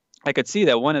I could see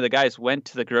that one of the guys went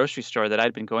to the grocery store that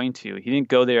I'd been going to. He didn't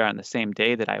go there on the same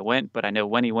day that I went, but I know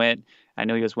when he went. I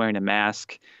know he was wearing a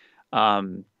mask.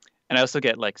 And I also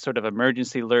get sort of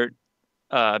emergency alert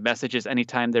messages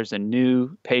anytime there's a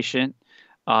new patient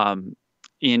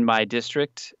in my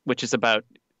district, which is about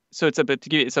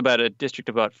a district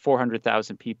of about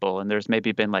 400,000 people, and there's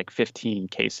maybe been 15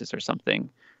 cases or something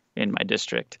in my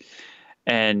district.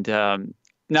 And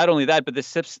not only that, but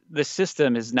this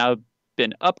system has now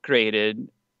been upgraded,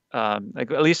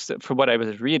 at least for what I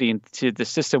was reading, to the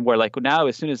system where now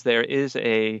as soon as there is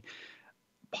a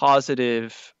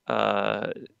positive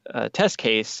test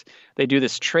case, they do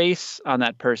this trace on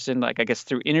that person, I guess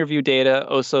through interview data,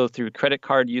 also through credit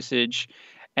card usage,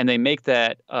 and they make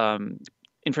that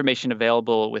information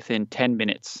available within 10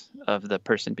 minutes of the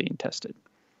person being tested.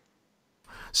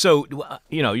 So,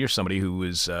 you're somebody who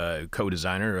is a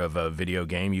co-designer of a video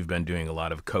game. You've been doing a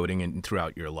lot of coding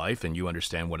throughout your life, and you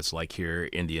understand what it's like here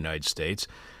in the United States.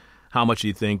 How much do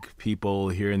you think people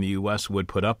here in the U.S. would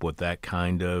put up with that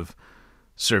kind of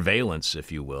surveillance,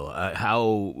 if you will?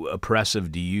 How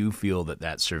oppressive do you feel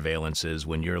that surveillance is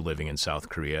when you're living in South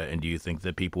Korea, and do you think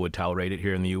that people would tolerate it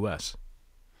here in the U.S.?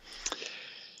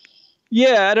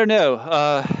 Yeah, I don't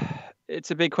know.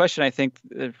 It's a big question, I think,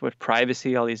 with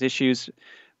privacy, all these issues.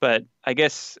 But I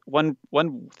guess one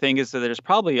thing is that there's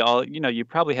probably you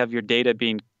probably have your data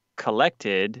being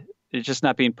collected. It's just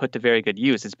not being put to very good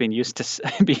use. It's being used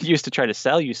to try to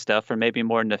sell you stuff for maybe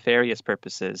more nefarious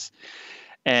purposes.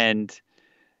 And,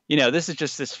 this is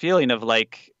just this feeling of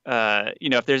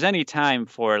if there's any time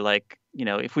for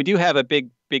if we do have a big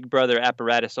brother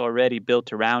apparatus already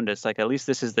built around us, at least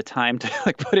this is the time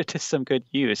to put it to some good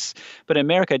use. But in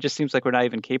America, it just seems like we're not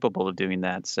even capable of doing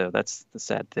that. So that's the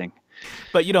sad thing.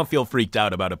 But you don't feel freaked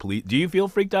out about do you feel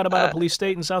freaked out about a police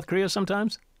state in South Korea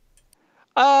sometimes?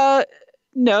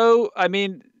 No, I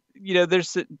mean,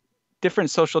 there's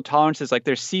different social tolerances. Like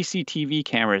there's CCTV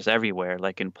cameras everywhere,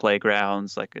 like in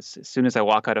playgrounds. Like as soon as I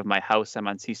walk out of my house, I'm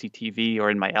on CCTV or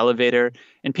in my elevator,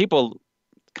 and people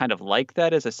kind of like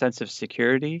that as a sense of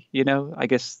security. I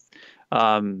guess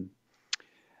I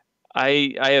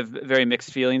have very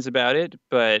mixed feelings about it,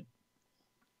 but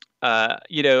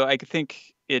I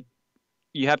think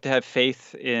you have to have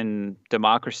faith in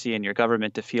democracy and your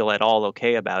government to feel at all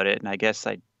okay about it. And I guess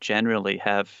I generally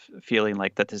have a feeling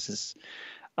like that this is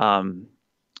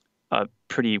a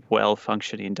pretty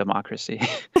well-functioning democracy.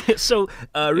 So,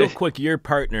 real quick, your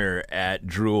partner at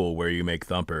Drool, where you make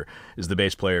Thumper, is the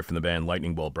bass player from the band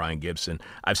Lightning Bolt, Brian Gibson.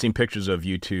 I've seen pictures of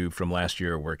you two from last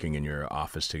year working in your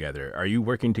office together. Are you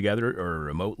working together or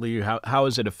remotely? How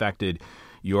has it affected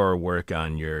your work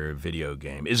on your video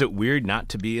game? Is it weird not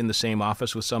to be in the same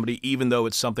office with somebody, even though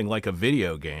it's something like a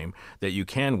video game that you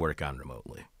can work on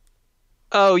remotely?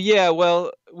 Oh, yeah.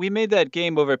 Well, we made that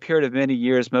game over a period of many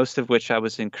years, most of which I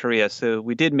was in Korea. So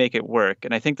we did make it work.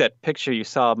 And I think that picture you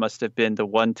saw must have been the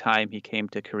one time he came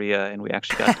to Korea and we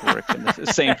actually got to work in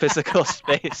the same physical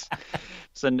space.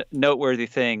 It's a noteworthy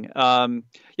thing.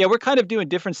 Yeah, we're kind of doing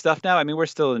different stuff now. I mean, we're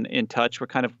still in touch. We're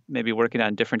kind of maybe working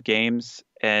on different games.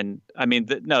 And I mean,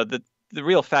 the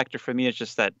real factor for me is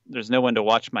just that there's no one to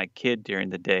watch my kid during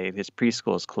the day. His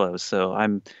preschool is closed. So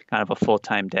I'm kind of a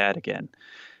full-time dad again.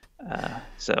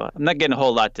 So I'm not getting a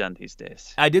whole lot done these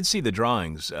days. I did see the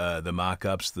drawings, the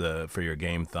mock-ups for your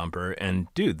game Thumper, and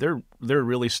dude, they're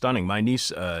really stunning. My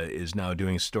niece is now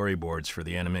doing storyboards for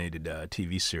the animated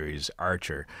TV series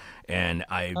Archer, and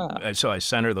so I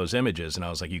sent her those images, and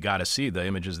I was like, you got to see the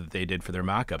images that they did for their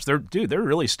mock-ups. They're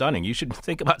really stunning. You should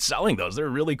think about selling those. They're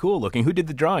really cool looking. Who did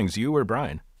the drawings, you or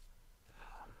Brian?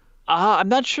 I'm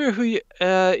not sure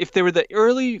if they were the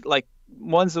early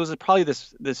ones. Those are probably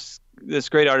this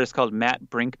great artist called Matt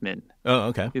Brinkman. Oh,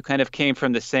 okay. Who kind of came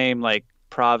from the same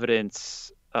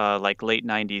Providence late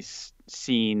 90s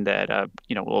scene that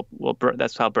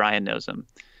that's how Brian knows him.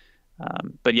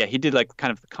 But yeah, he did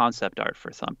kind of the concept art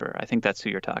for Thumper. I think that's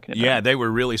who you're talking about. Yeah, they were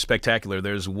really spectacular.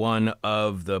 There's one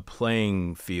of the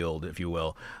playing field, if you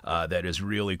will, that is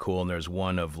really cool, and there's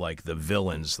one of the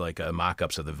villains,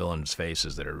 mock-ups of the villains'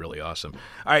 faces that are really awesome.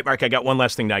 All right, Mark, I got one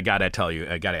last thing that I got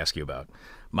to ask you about.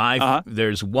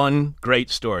 There's one great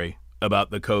story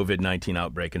about the COVID-19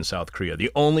 outbreak in South Korea.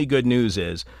 The only good news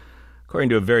is, according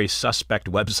to a very suspect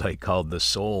website called the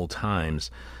Seoul Times,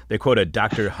 they quoted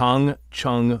Dr. Hong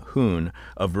Chung-hoon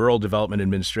of Rural Development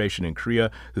Administration in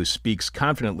Korea, who speaks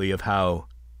confidently of how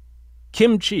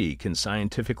kimchi can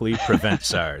scientifically prevent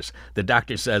SARS. The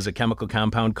doctor says a chemical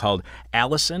compound called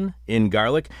allicin in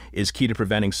garlic is key to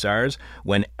preventing SARS.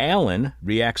 When allicin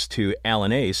reacts to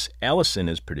allinase, allicin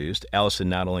is produced. Allicin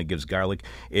not only gives garlic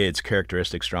its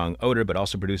characteristic strong odor, but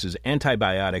also produces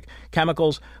antibiotic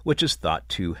chemicals, which is thought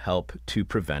to help to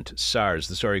prevent SARS.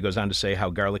 The story goes on to say how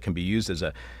garlic can be used as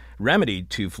a remedy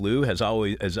to flu has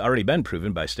already been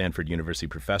proven by Stanford University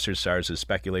professors. SARS is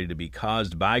speculated to be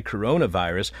caused by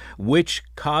coronavirus, which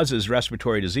causes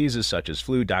respiratory diseases such as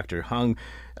flu. Dr. Hung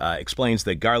explains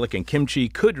that garlic and kimchi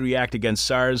could react against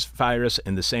SARS virus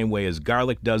in the same way as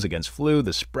garlic does against flu.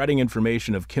 The spreading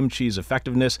information of kimchi's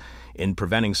effectiveness in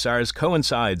preventing SARS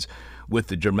coincides with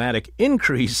the dramatic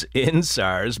increase in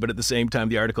SARS, but at the same time,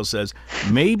 the article says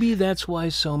maybe that's why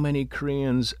so many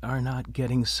Koreans are not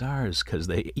getting SARS, because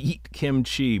they eat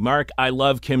kimchi. Mark, I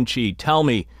love kimchi. Tell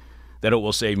me that it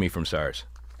will save me from SARS.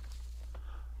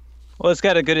 Well, it's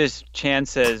got a good as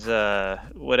chance as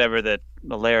whatever the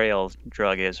malarial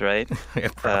drug is, right? Yeah,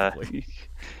 probably.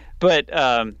 But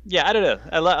yeah, I don't know.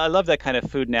 I love that kind of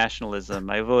food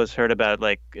nationalism. I've always heard about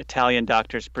Italian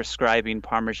doctors prescribing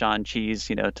Parmesan cheese,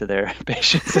 to their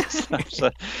patients and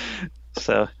stuff.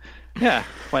 So yeah,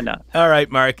 why not? All right,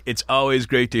 Mark, it's always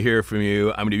great to hear from you.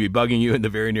 I'm going to be bugging you in the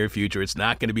very near future. It's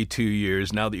not going to be 2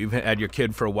 years. Now that you've had your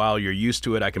kid for a while, you're used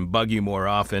to it. I can bug you more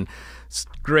often. It's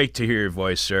great to hear your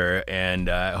voice, sir, and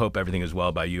I hope everything is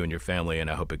well by you and your family,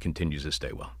 and I hope it continues to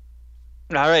stay well.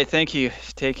 All right, thank you.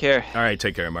 Take care. All right,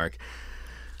 take care, Mark.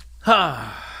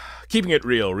 Keeping it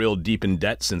real deep in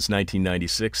debt since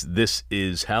 1996. This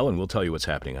is Hell, and we'll tell you what's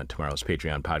happening on tomorrow's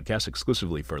Patreon podcast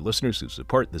exclusively for listeners who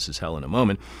support This Is Hell in a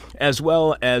moment, as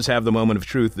well as have the moment of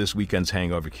truth, this weekend's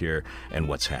hangover cure, and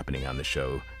what's happening on the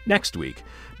show next week.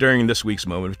 During this week's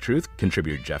Moment of Truth,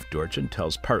 contributor Jeff Dorchin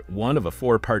tells part one of a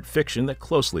 4-part fiction that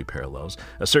closely parallels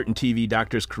a certain TV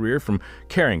doctor's career from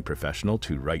caring professional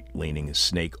to right-leaning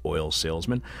snake oil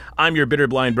salesman. I'm your bitter,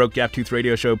 blind, broke, gap-toothed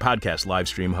radio show podcast live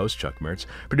stream host, Chuck Mertz.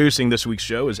 Producing this week's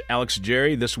show is Alex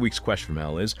Jerry. This week's question from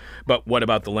hell is, but what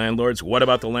about the landlords? What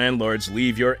about the landlords?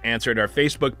 Leave your answer at our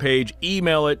Facebook page,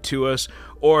 email it to us,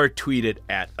 or tweet it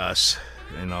at us.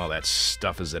 And all that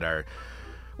stuff is at our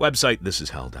website,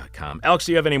 thisishell.com. Alex,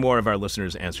 do you have any more of our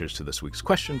listeners' answers to this week's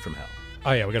question from hell?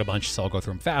 Oh, yeah, we got a bunch, so I'll go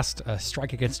through them fast.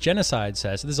 Strike Against Genocide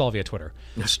says, this is all via Twitter.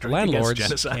 Strike Against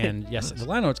Genocide? The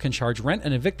landlords can charge rent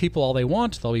and evict people all they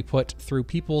want. They'll be put through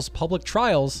people's public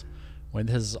trials when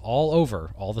this is all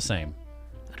over, all the same.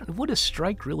 I don't know, would a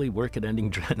strike really work at ending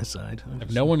genocide?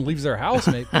 If no one leaves their house,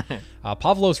 maybe.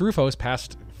 Pavlos Rufos,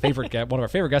 one of our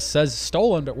favorite guests, says,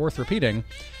 stolen but worth repeating.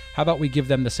 How about we give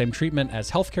them the same treatment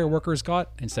as healthcare workers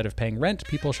got? Instead of paying rent,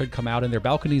 people should come out in their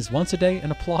balconies once a day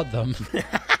and applaud them.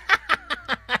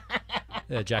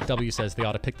 Jack W. says they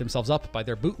ought to pick themselves up by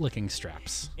their bootlicking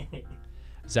straps.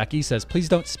 Zach E. says, please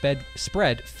don't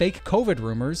spread fake COVID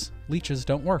rumors. Leeches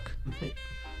don't work.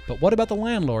 But what about the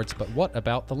landlords? But what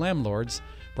about the landlords?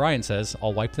 Brian says,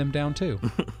 I'll wipe them down too.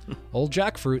 Old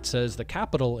Jackfruit says the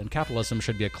capital in capitalism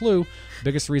should be a clue. The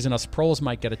biggest reason us proles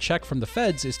might get a check from the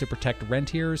feds is to protect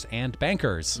rentiers and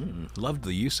bankers. Loved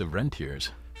the use of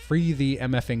rentiers. Free the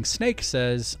MFing snake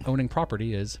says owning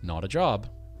property is not a job.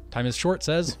 Time is short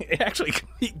says it actually can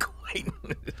be quite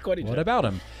a job. What about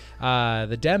him?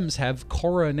 The Dems have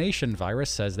coronation virus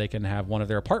says they can have one of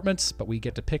their apartments, but we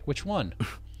get to pick which one.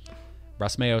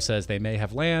 Russ Mayo says they may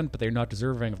have land, but they're not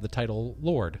deserving of the title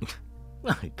Lord.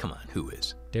 Well, come on, who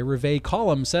is? Derive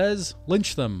Column says,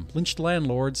 lynch them. Lynch the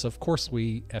landlords. Of course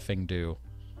we effing do.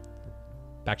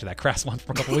 Back to that crass one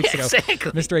from a couple weeks ago.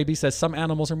 Exactly. Mr. AB says some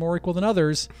animals are more equal than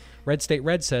others. Red State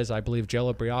Red says, I believe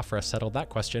Jello Biafra settled that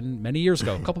question many years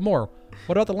ago. A couple more.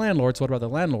 What about the landlords? What about the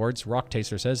landlords? Rock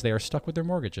Taster says they are stuck with their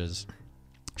mortgages.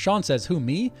 Sean says, who,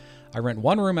 me? I rent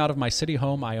one room out of my city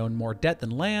home. I own more debt than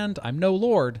land. I'm no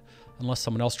lord. Unless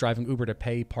someone else driving Uber to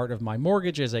pay part of my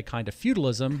mortgage is a kind of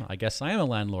feudalism, I guess I am a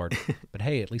landlord. But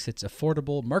hey, at least it's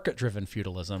affordable, market-driven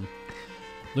feudalism.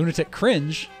 Lunatic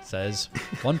Cringe says,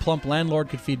 one plump landlord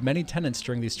could feed many tenants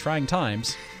during these trying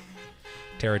times.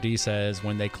 Tara D says,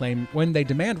 when they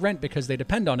demand rent because they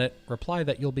depend on it, reply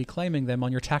that you'll be claiming them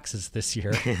on your taxes this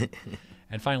year.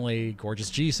 And finally,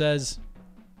 Gorgeous G says,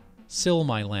 Sill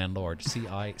my landlord,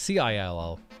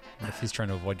 C-I-L-L. If he's trying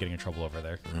to avoid getting in trouble over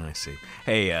there. Oh, I see.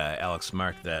 Hey, Alex,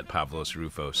 mark that Pavlos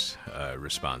Rufos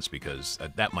response because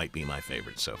that might be my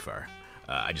favorite so far.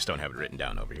 I just don't have it written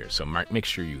down over here. So, Mark, make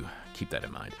sure you keep that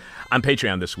in mind. On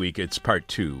Patreon this week, it's part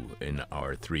 2 in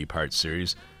our 3-part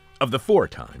series of the 4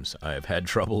 times I have had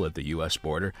trouble at the U.S.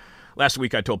 border. Last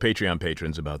week, I told Patreon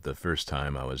patrons about the first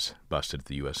time I was busted at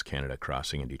the U.S.-Canada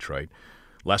crossing in Detroit.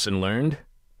 Lesson learned,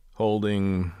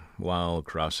 holding while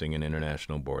crossing an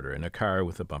international border in a car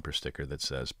with a bumper sticker that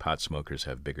says, pot smokers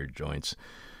have bigger joints.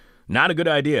 Not a good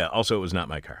idea. Also, it was not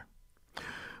my car.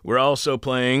 We're also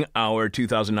playing our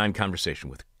 2009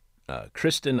 conversation with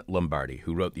Kristen Lombardi,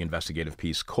 who wrote the investigative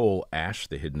piece Coal Ash,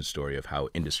 the hidden story of how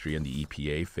industry and the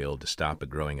EPA failed to stop a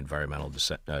growing environmental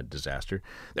disaster.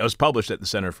 That was published at the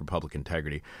Center for Public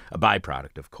Integrity. A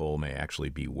byproduct of coal may actually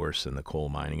be worse than the coal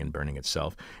mining and burning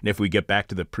itself. And if we get back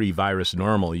to the pre-virus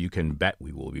normal, you can bet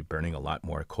we will be burning a lot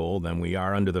more coal than we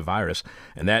are under the virus.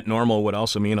 And that normal would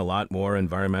also mean a lot more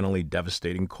environmentally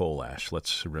devastating coal ash.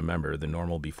 Let's remember, the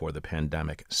normal before the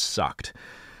pandemic sucked.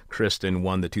 Kristen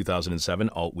won the 2007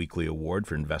 Alt Weekly Award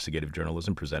for Investigative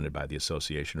Journalism presented by the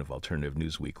Association of Alternative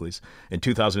News Weeklies. In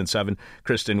 2007,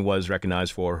 Kristen was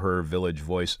recognized for her Village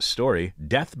Voice story,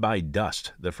 Death by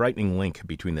Dust, the frightening link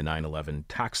between the 9/11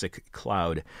 toxic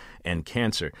cloud and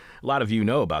cancer. A lot of you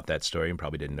know about that story and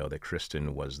probably didn't know that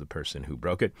Kristen was the person who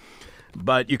broke it.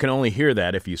 But you can only hear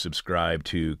that if you subscribe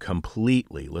to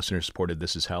completely listener-supported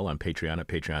This Is Hell on Patreon at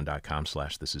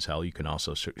patreon.com/thisishell. You can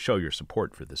also show your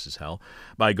support for This Is Hell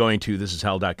by going to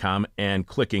thisishell.com and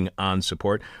clicking on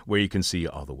support, where you can see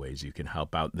all the ways you can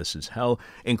help out This Is Hell,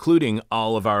 including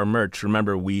all of our merch.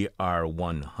 Remember, we are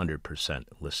 100%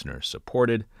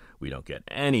 listener-supported. We don't get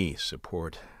any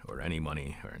support or any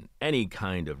money or any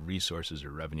kind of resources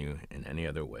or revenue in any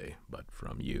other way but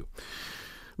from you.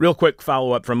 Real quick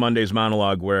follow-up from Monday's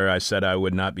monologue where I said I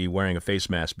would not be wearing a face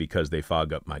mask because they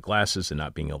fog up my glasses and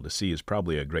not being able to see is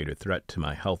probably a greater threat to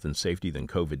my health and safety than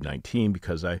COVID-19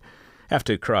 because I have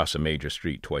to cross a major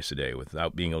street twice a day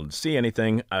without being able to see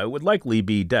anything. I would likely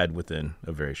be dead within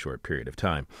a very short period of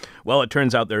time. Well, it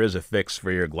turns out there is a fix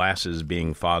for your glasses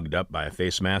being fogged up by a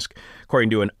face mask. According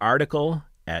to an article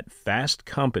at Fast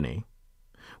Company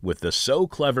with the so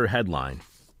clever headline,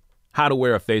 How to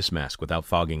Wear a Face Mask Without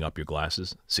Fogging Up Your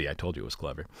Glasses. See, I told you it was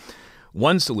clever.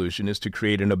 One solution is to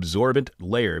create an absorbent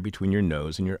layer between your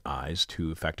nose and your eyes to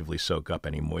effectively soak up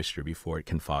any moisture before it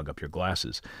can fog up your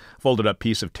glasses. Folded up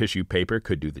piece of tissue paper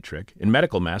could do the trick. In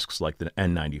medical masks like the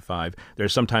N95,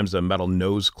 there's sometimes a metal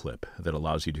nose clip that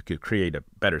allows you to create a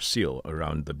better seal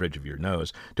around the bridge of your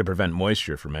nose to prevent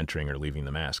moisture from entering or leaving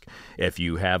the mask. If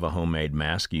you have a homemade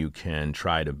mask, you can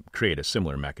try to create a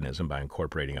similar mechanism by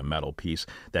incorporating a metal piece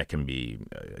that can be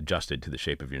adjusted to the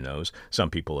shape of your nose. Some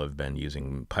people have been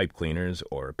using pipe cleaners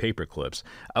or paper clips.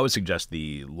 I would suggest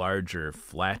the larger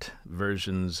flat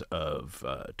versions of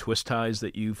twist ties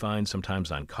that you find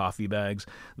sometimes on coffee bags.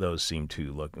 Those seem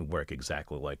to work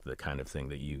exactly like the kind of thing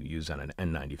that you use on an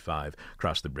N95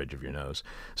 across the bridge of your nose.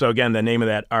 So again, the name of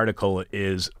that article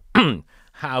is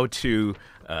how to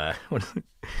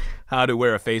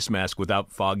wear a face mask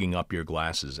without fogging up your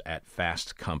glasses at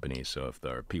Fast Company. So if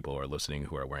there are people who are listening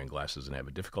who are wearing glasses and have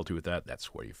a difficulty with that,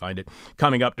 that's where you find it.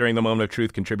 Coming up during the Moment of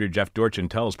Truth, contributor Jeff Dorchin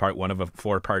tells part one of a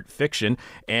 4-part fiction,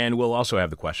 and we'll also have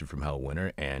the question from Hell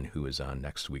winner and who is on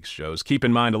next week's shows. Keep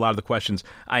in mind, a lot of the questions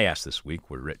I asked this week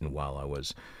were written while I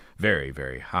was very,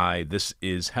 very high. This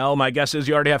is Hell. My guess is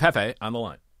you already have Hefe on the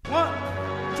line.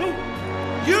 1, 2,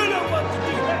 you know what to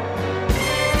do.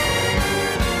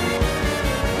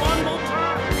 One more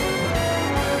time.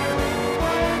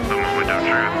 The moment of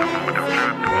truth, the moment of truth, the moment of truth,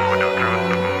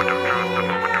 the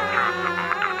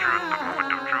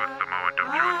moment of truth,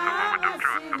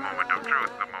 the moment of truth, the moment of truth, the moment of truth, the moment of truth, the moment of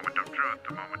truth, the moment of truth,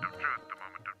 the moment of truth.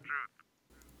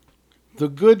 The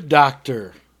Good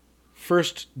Doctor,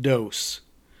 First Dose.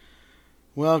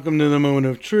 Welcome to the Moment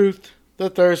of Truth, the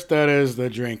thirst that is the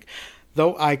drink.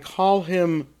 Though I call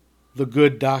him the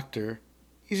Good Doctor,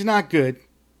 he's not good.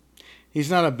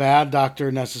 He's not a bad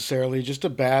doctor necessarily, just a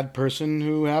bad person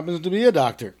who happens to be a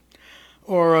doctor.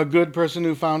 Or a good person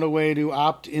who found a way to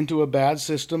opt into a bad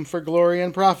system for glory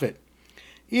and profit.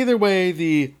 Either way,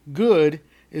 the good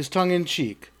is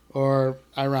tongue-in-cheek, or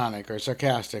ironic, or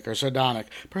sarcastic, or sardonic,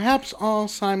 perhaps all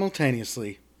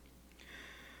simultaneously.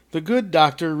 The Good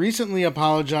Doctor recently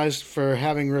apologized for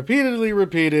having repeatedly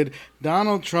repeated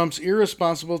Donald Trump's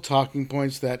irresponsible talking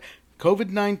points that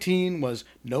COVID-19 was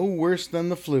no worse than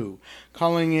the flu,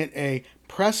 calling it a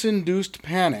press-induced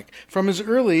panic from as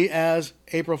early as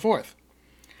April 4th.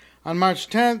 On March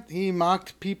 10th, he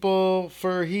mocked people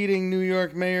for heeding New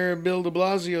York Mayor Bill de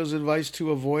Blasio's advice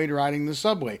to avoid riding the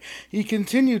subway. He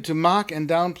continued to mock and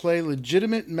downplay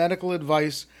legitimate medical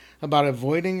advice about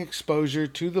avoiding exposure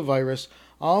to the virus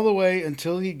all the way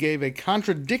until he gave a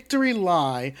contradictory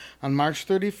lie on March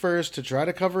 31st to try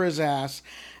to cover his ass,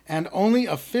 and only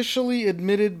officially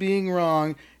admitted being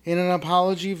wrong in an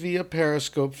apology via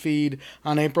Periscope feed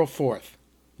on April 4th,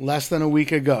 less than a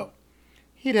week ago.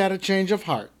 He'd had a change of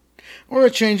heart, or a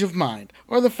change of mind,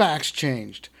 or the facts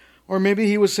changed, or maybe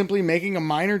he was simply making a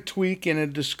minor tweak in a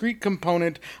discrete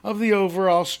component of the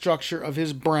overall structure of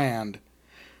his brand.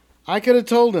 I could have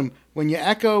told him, when you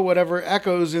echo whatever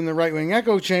echoes in the right-wing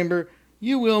echo chamber,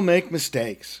 you will make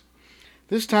mistakes.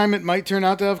 This time it might turn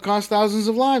out to have cost thousands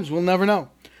of lives, we'll never know.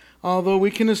 Although we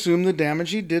can assume the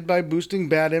damage he did by boosting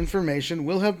bad information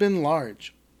will have been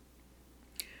large.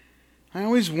 I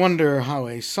always wonder how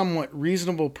a somewhat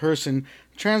reasonable person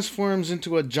transforms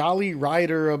into a jolly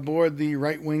rider aboard the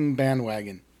right-wing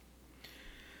bandwagon.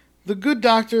 The Good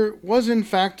Doctor was in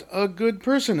fact a good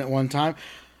person at one time,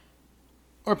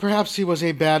 or perhaps he was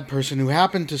a bad person who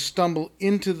happened to stumble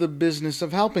into the business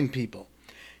of helping people.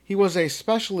 He was a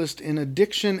specialist in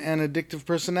addiction and addictive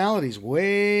personalities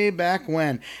way back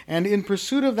when, and in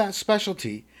pursuit of that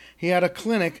specialty, he had a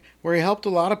clinic where he helped a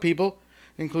lot of people,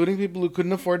 including people who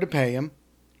couldn't afford to pay him,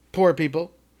 poor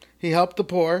people. He helped the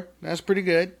poor, that's pretty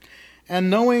good. And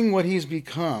knowing what he's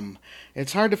become,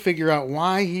 it's hard to figure out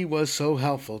why he was so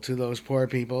helpful to those poor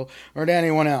people or to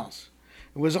anyone else.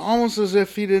 It was almost as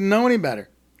if he didn't know any better.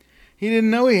 He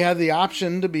didn't know he had the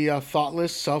option to be a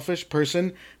thoughtless, selfish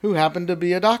person who happened to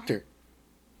be a doctor.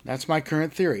 That's my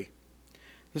current theory.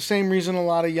 The same reason a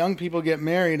lot of young people get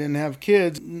married and have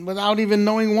kids without even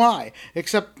knowing why,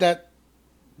 except that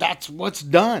that's what's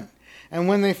done. And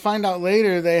when they find out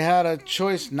later they had a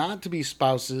choice not to be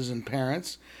spouses and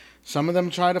parents, some of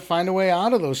them try to find a way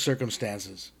out of those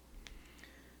circumstances.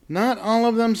 Not all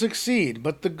of them succeed,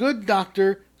 but the Good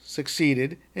Doctor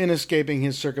succeeded in escaping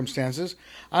his circumstances.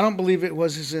 I don't believe it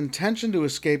was his intention to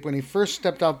escape when he first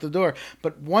stepped out the door,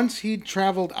 but once he'd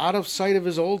traveled out of sight of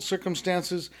his old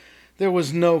circumstances, there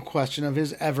was no question of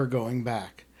his ever going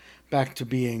back to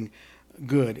being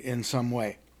good in some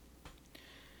way.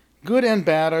 Good and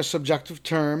bad are subjective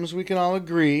terms, we can all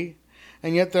agree,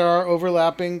 and yet there are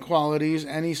overlapping qualities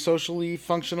any socially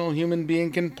functional human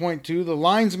being can point to. The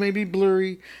lines may be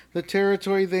blurry, the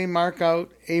territory they mark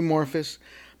out amorphous,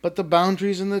 but the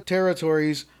boundaries and the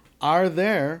territories are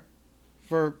there,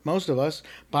 for most of us,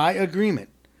 by agreement.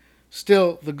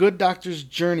 Still, the good doctor's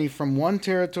journey from one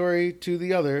territory to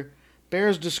the other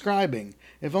bears describing,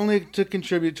 if only to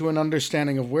contribute to an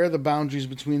understanding of where the boundaries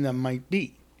between them might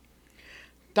be.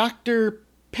 Dr.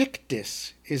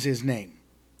 Pictus is his name.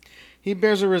 He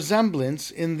bears a resemblance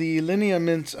in the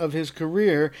lineaments of his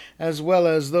career, as well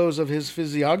as those of his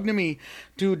physiognomy,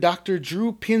 to Dr.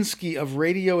 Drew Pinsky of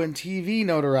radio and TV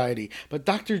notoriety. But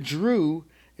Dr. Drew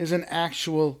is an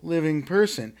actual living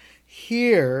person.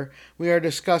 Here, we are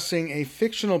discussing a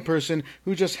fictional person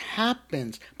who just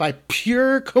happens, by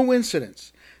pure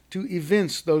coincidence, to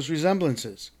evince those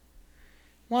resemblances.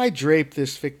 Why drape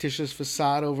this fictitious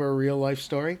facade over a real-life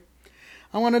story?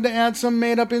 I wanted to add some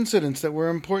made-up incidents that were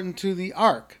important to the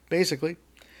arc, basically.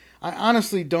 I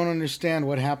honestly don't understand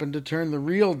what happened to turn the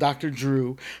real Dr.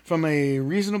 Drew from a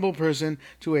reasonable person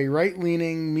to a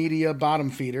right-leaning media bottom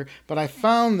feeder, but I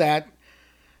found that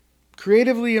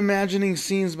creatively imagining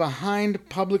scenes behind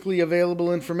publicly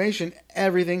available information,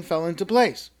 everything fell into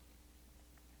place.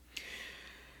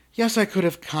 Yes, I could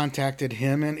have contacted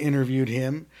him and interviewed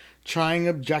him, trying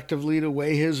objectively to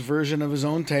weigh his version of his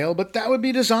own tale, but that would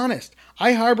be dishonest.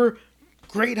 I harbor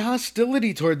great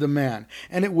hostility toward the man,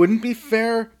 and it wouldn't be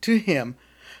fair to him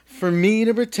for me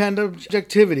to pretend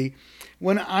objectivity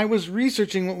when I was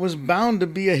researching what was bound to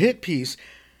be a hit piece,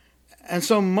 and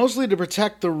so mostly to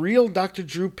protect the real Dr.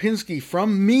 Drew Pinsky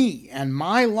from me and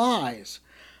my lies,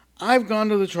 I've gone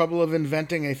to the trouble of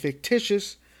inventing a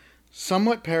fictitious,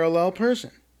 somewhat parallel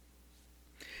person.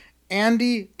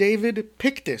 Andy David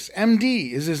Pictus,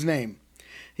 MD, is his name.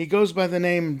 He goes by the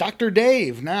name Dr.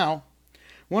 Dave now.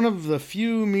 One of the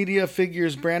few media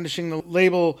figures brandishing the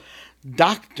label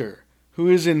doctor, who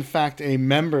is in fact a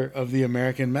member of the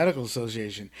American Medical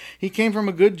Association. He came from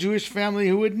a good Jewish family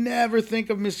who would never think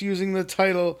of misusing the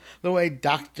title the way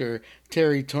Dr.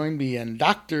 Terry Toynbee and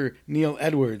Dr. Neil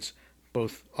Edwards,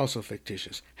 both also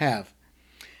fictitious, have.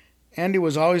 Andy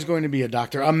was always going to be a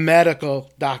doctor, a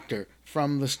medical doctor,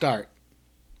 from the start.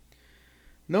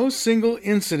 No single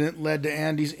incident led to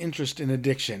Andy's interest in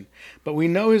addiction, but we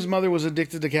know his mother was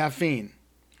addicted to caffeine.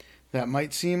 That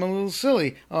might seem a little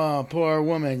silly. Oh, poor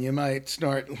woman, you might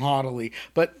snort haughtily.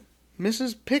 But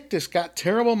Mrs. Pictus got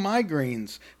terrible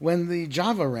migraines when the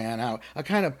Java ran out. A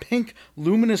kind of pink,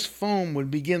 luminous foam would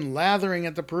begin lathering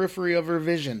at the periphery of her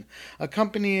vision,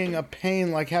 accompanying a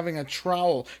pain like having a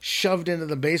trowel shoved into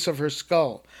the base of her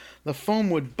skull. The foam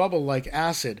would bubble like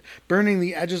acid, burning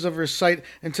the edges of her sight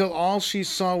until all she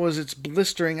saw was its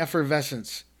blistering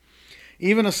effervescence.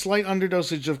 Even a slight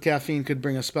underdosage of caffeine could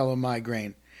bring a spell of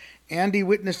migraine. Andy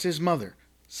witnessed his mother,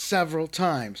 several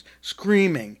times,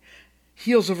 screaming,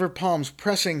 heels of her palms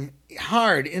pressing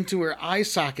hard into her eye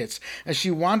sockets as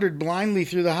she wandered blindly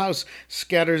through the house,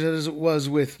 scattered as it was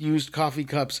with used coffee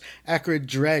cups, acrid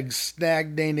dregs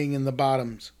stagnating in the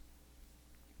bottoms.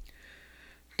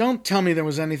 Don't tell me there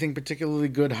was anything particularly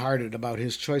good-hearted about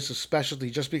his choice of specialty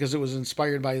just because it was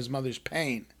inspired by his mother's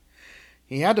pain.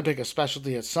 He had to pick a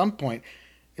specialty at some point.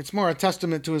 It's more a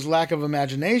testament to his lack of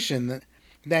imagination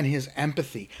than his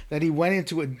empathy that he went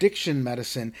into addiction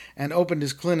medicine and opened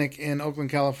his clinic in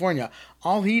Oakland, California.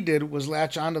 All he did was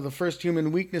latch onto the first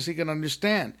human weakness he could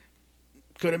understand.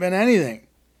 Could have been anything.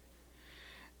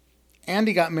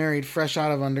 Andy got married fresh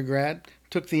out of undergrad,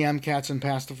 took the MCATs and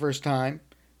passed the first time,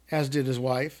 as did his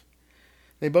wife.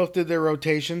 They both did their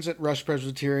rotations at Rush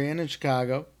Presbyterian in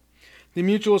Chicago. The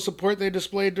mutual support they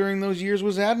displayed during those years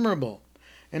was admirable.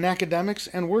 In academics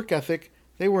and work ethic,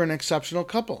 they were an exceptional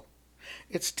couple.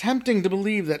 It's tempting to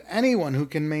believe that anyone who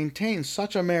can maintain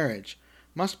such a marriage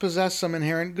must possess some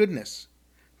inherent goodness.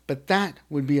 But that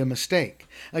would be a mistake.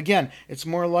 Again, it's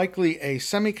more likely a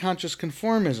semi-conscious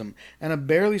conformism and a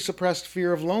barely suppressed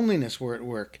fear of loneliness were at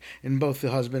work in both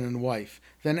the husband and wife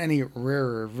than any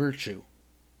rarer virtue.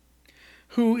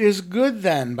 Who is good,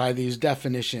 then, by these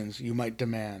definitions, you might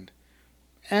demand?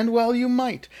 And well, you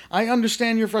might. I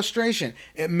understand your frustration.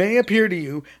 It may appear to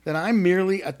you that I'm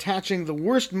merely attaching the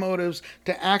worst motives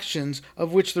to actions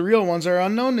of which the real ones are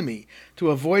unknown to me,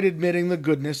 to avoid admitting the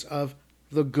goodness of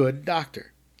the good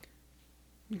doctor.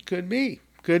 Could be.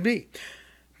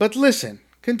 But listen,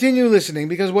 continue listening,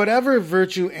 because whatever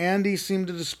virtue Andy seemed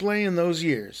to display in those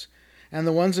years, and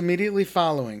the ones immediately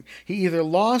following, he either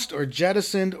lost or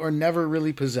jettisoned or never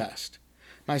really possessed.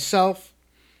 Myself,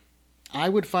 I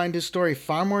would find his story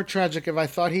far more tragic if I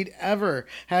thought he'd ever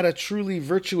had a truly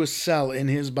virtuous cell in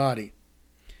his body.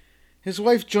 His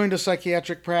wife joined a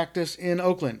psychiatric practice in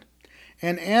Oakland,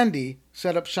 and Andy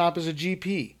set up shop as a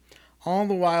GP, all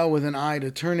the while with an eye to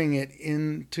turning it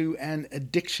into an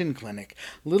addiction clinic.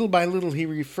 Little by little, he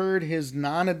referred his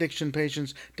non-addiction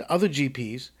patients to other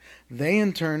GPs. They,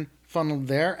 in turn, funneled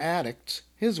their addicts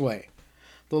his way.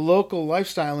 The local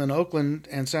lifestyle in Oakland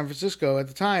and San Francisco at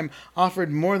the time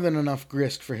offered more than enough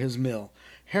grist for his mill.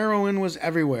 Heroin was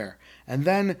everywhere, and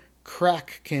then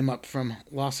crack came up from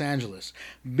Los Angeles.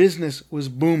 Business was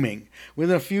booming.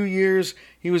 Within a few years,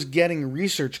 he was getting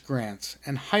research grants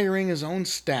and hiring his own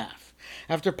staff.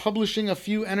 After publishing a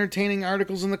few entertaining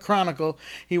articles in the Chronicle,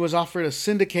 he was offered a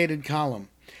syndicated column.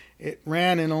 It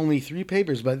ran in only 3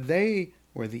 papers, but they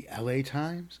were the LA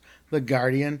Times, the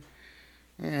Guardian,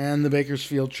 and the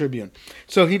Bakersfield Tribune.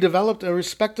 So he developed a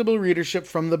respectable readership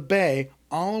from the Bay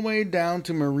all the way down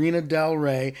to Marina del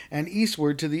Rey and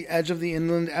eastward to the edge of the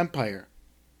Inland Empire.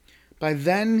 By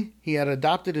then, he had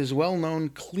adopted his well-known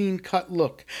clean-cut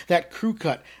look, that crew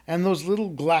cut, and those little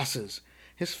glasses.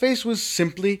 His face was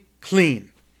simply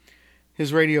clean.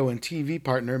 His radio and TV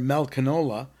partner, Mel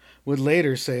Canola, would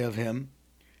later say of him,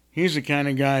 "He's the kind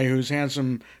of guy who's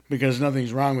handsome because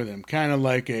nothing's wrong with him, kind of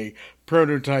like a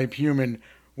prototype human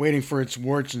waiting for its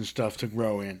warts and stuff to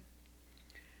grow in."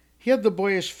 He had the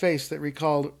boyish face that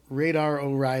recalled Radar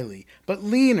O'Reilly, but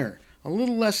leaner, a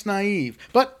little less naive,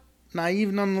 but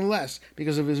naive nonetheless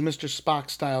because of his Mr.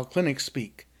 Spock-style clinic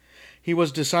speak. He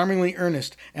was disarmingly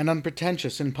earnest and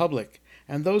unpretentious in public,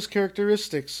 and those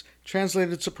characteristics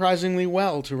translated surprisingly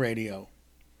well to radio.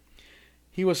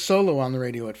 He was solo on the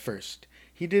radio at first.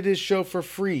 He did his show for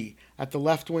free at the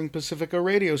left-wing Pacifica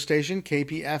radio station,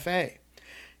 KPFA.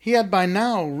 He had by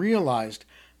now realized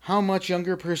how much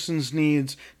younger persons'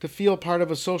 needs to feel part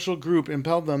of a social group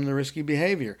impelled them to risky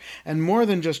behavior. And more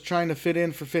than just trying to fit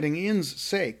in for fitting in's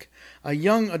sake, a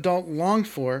young adult longed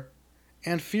for,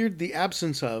 and feared the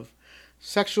absence of,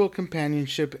 sexual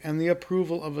companionship and the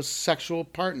approval of a sexual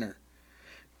partner.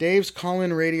 Dave's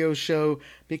call-in radio show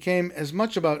became as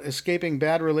much about escaping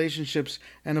bad relationships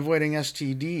and avoiding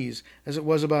STDs as it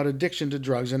was about addiction to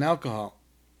drugs and alcohol.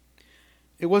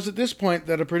 It was at this point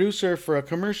that a producer for a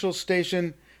commercial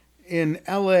station in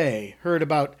L.A. heard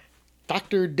about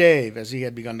Dr. Dave, as he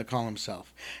had begun to call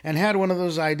himself, and had one of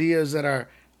those ideas that are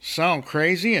so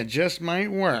crazy it just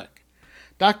might work.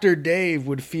 Dr. Dave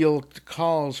would field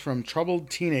calls from troubled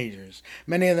teenagers,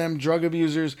 many of them drug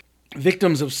abusers,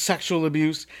 victims of sexual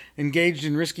abuse, engaged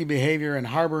in risky behavior and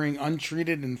harboring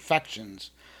untreated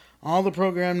infections. All the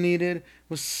program needed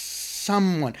was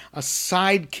someone, a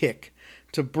sidekick,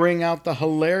 to bring out the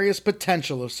hilarious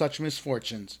potential of such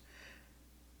misfortunes.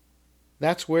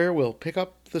 That's where we'll pick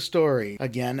up the story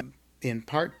again in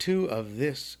part 2 of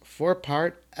this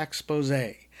 4-part expose.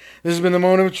 This has been the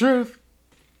Moment of Truth.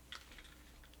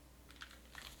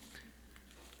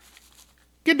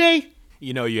 Good day.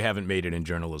 You know you haven't made it in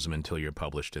journalism until you're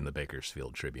published in the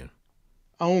Bakersfield Tribune.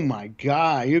 Oh my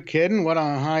God, are you kidding? What a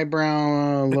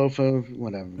highbrow loaf of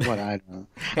whatever. What I don't know.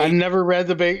 I've never read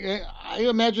the I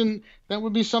imagine that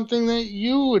would be something that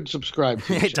you would subscribe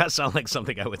to. It does sound like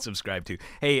something I would subscribe to.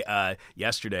 Hey,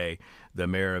 yesterday, the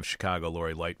mayor of Chicago,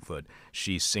 Lori Lightfoot,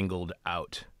 she singled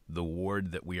out the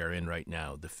ward that we are in right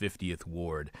now, the 50th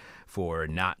ward, for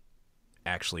not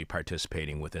actually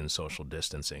participating within social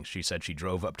distancing. She said she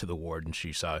drove up to the ward and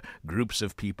she saw groups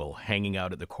of people hanging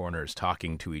out at the corners,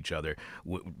 talking to each other,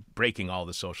 breaking all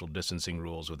the social distancing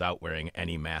rules without wearing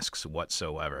any masks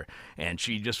whatsoever. And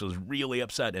she just was really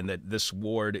upset, and that this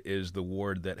ward is the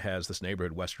ward that has, this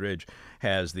neighborhood, West Ridge,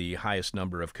 has the highest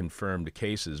number of confirmed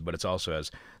cases, but it also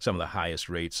has some of the highest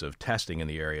rates of testing in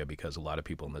the area because a lot of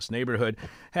people in this neighborhood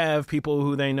have people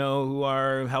who they know who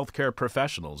are healthcare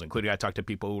professionals, including I talked to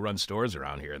people who run stores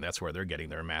around here, and that's where they're getting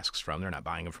their masks from. They're not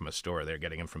buying them from a store. They're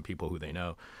getting them from people who they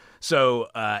know. So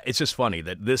it's just funny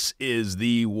that this is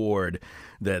the ward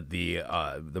that the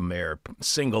mayor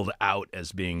singled out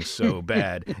as being so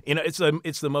bad. You know,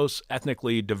 it's the most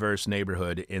ethnically diverse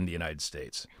neighborhood in the United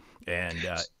States. And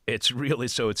it's really,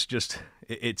 so it's just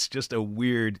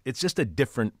a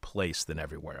different place than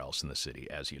everywhere else in the city,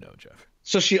 as you know, Jeff.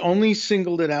 So she only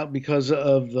singled it out because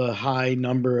of the high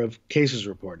number of cases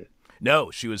reported.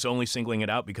 No, she was only singling it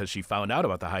out because she found out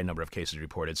about the high number of cases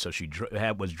reported. So she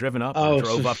was driven up and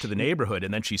drove up to the neighborhood,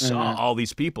 and then she saw all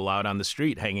these people out on the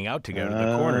street hanging out together in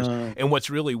the corners. And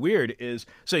what's really weird is,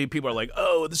 so people are like,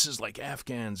 oh, this is like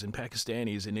Afghans and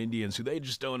Pakistanis and Indians who they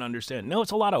just don't understand. No,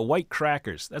 it's a lot of white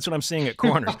crackers. That's what I'm seeing at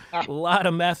corners. A lot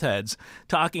of meth heads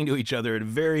talking to each other in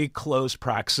very close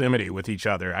proximity with each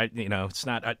other. It's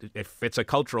not, if it's a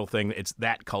cultural thing, it's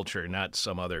that culture, not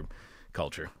some other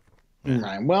culture.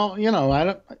 Right. Well,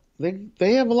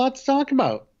 they have a lot to talk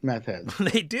about. meth heads.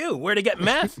 They do. Where to get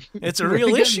meth? It's a Where to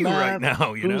real get issue right meth?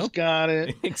 now, you Who's know? got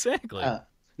it? Exactly.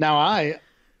 Now, I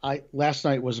last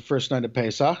night was the first night of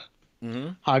Pesach.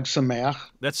 Mm-hmm. Hag Sameach.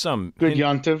 That's some... Good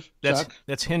Yontiv, Chuck.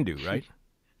 That's Hindu, right?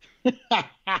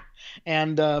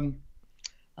 And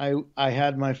I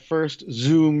had my first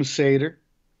Zoom Seder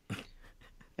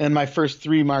and my first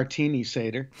 3 martini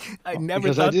Seder. I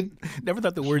never thought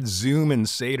the word Zoom and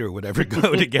Seder would ever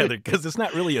go together because it's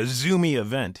not really a Zoomy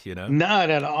event, you know?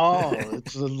 Not at all.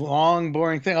 It's a long,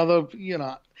 boring thing. Although,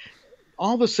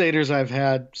 all the Seders I've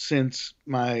had since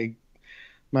my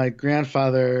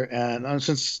grandfather and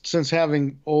since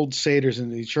having old Seders in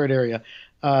the Detroit area,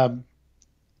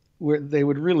 where they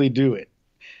would really do it.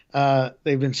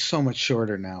 They've been so much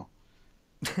shorter now.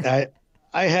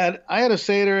 I had a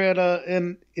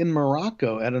Seder in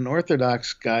Morocco at an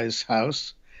Orthodox guy's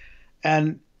house,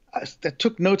 and that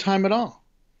took no time at all.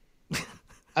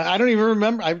 I don't even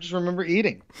remember. I just remember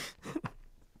eating.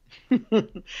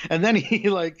 And then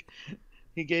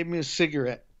he gave me a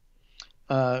cigarette,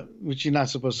 which you're not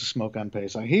supposed to smoke on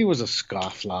Pesach. He was a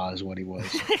scofflaw, is what he was.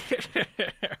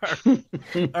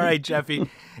 All right, Jeffy.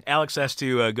 Alex has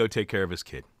to go take care of his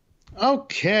kid.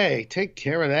 Okay, take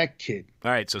care of that kid.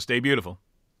 All right, so stay beautiful.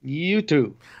 You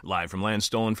too. Live from land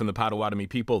stolen from the Potawatomi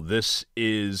people, this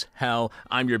is Hell.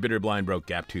 I'm your bitter, blind, broke,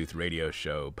 gap-toothed radio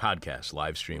show, podcast,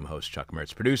 live stream host Chuck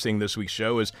Mertz. Producing this week's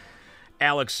show is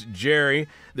Alex Jerry.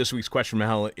 This week's question from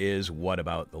Hell is, what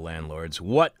about the landlords?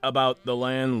 What about the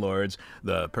landlords?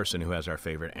 The person who has our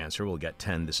favorite answer will get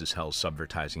 10 This Is Hell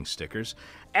subvertising stickers.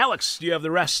 Alex, do you have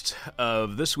the rest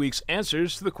of this week's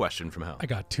answers to the question from Hell? I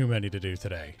got too many to do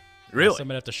today. Really? So I'm going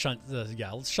to have to shunt.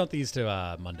 Let's shunt these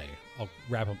to Monday. I'll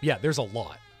wrap them. Yeah, there's a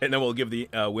lot. And then we'll give the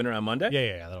winner on Monday?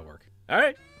 Yeah, that'll work. All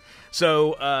right.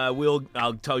 So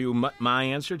I'll tell you my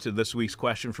answer to this week's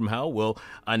question from Hell. We'll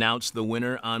announce the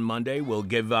winner on Monday. We'll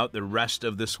give out the rest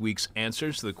of this week's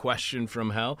answers to the question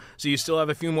from Hell. So you still have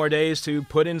a few more days to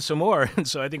put in some more. And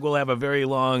so I think we'll have a very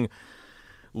long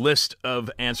list of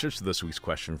answers to this week's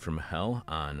question from Hell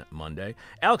on Monday.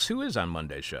 Alex, who is on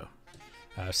Monday's show?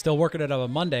 Still working it out on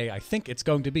Monday. I think it's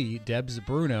going to be Debs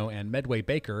Bruno and Medway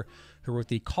Baker, who wrote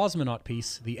the cosmonaut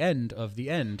piece, The End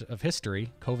of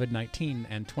History, COVID-19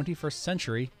 and 21st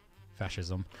Century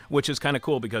Fascism. Which is kind of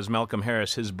cool because Malcolm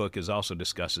Harris, his book also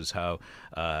discusses how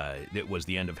it was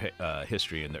the end of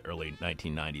history in the early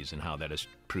 1990s and how that has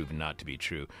proven not to be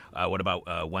true. What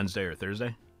about Wednesday or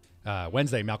Thursday?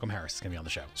 Wednesday, Malcolm Harris is going to be on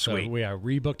the show. Sweet. So we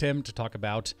rebooked him to talk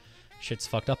about shit's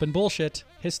fucked up and bullshit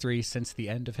history since the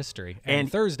end of history.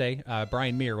 And Thursday,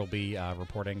 Brian Meir will be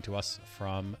reporting to us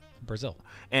from Brazil.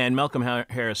 And Malcolm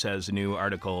Harris has a new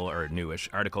article, or newish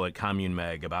article at Commune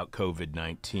Mag about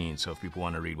COVID-19. So if people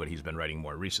want to read what he's been writing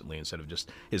more recently instead of just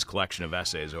his collection of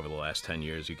essays over the last 10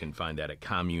 years, you can find that at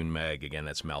Commune Mag. Again,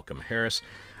 that's Malcolm Harris.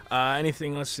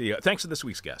 Anything? Let's see. Thanks to this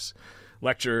week's guests.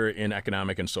 Lecturer in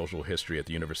Economic and Social History at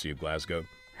the University of Glasgow,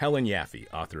 Helen Yaffe,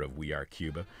 author of We Are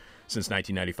Cuba. Since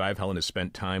 1995, Helen has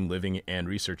spent time living and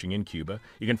researching in Cuba.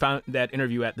 You can find that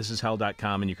interview at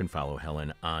thisishell.com, and you can follow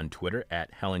Helen on Twitter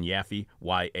at Helen Yaffe,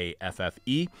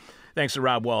 Yaffe. Thanks to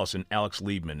Rob Wallace and Alex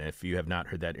Liebman. If you have not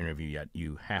heard that interview yet,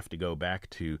 you have to go back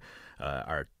to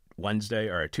our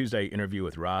Tuesday interview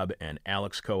with Rob and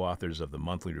Alex, co-authors of the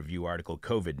monthly review article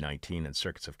COVID-19 and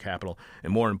Circuits of Capital.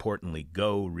 And more importantly,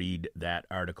 go read that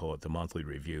article at the monthly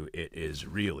review. It is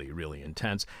really, really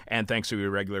intense. And thanks to your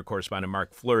regular correspondent,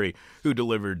 Mark Fleury, who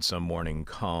delivered some morning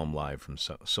calm live from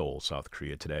Seoul, South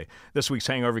Korea today. This week's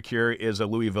hangover cure is a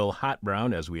Louisville Hot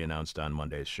Brown, as we announced on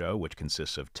Monday's show, which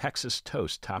consists of Texas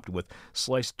toast topped with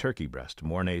sliced turkey breast,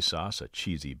 Mornay sauce, a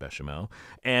cheesy bechamel,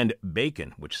 and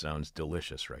bacon, which sounds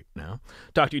delicious right now.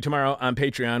 Talk to you tomorrow on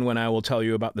Patreon when I will tell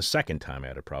you about the second time I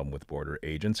had a problem with border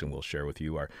agents, and we'll share with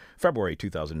you our February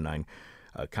 2009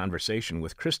 conversation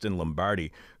with Kristen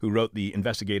Lombardi, who wrote the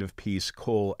investigative piece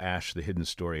Coal Ash, The Hidden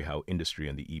Story, How Industry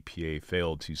and the EPA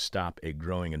Failed to Stop a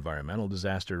Growing Environmental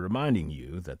Disaster, reminding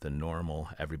you that the normal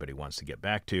everybody wants to get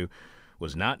back to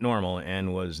was not normal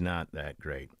and was not that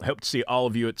great. I hope to see all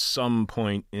of you at some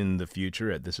point in the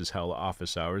future at This Is Hell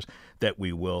office hours that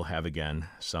we will have again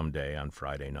someday on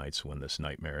Friday nights when this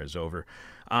nightmare is over.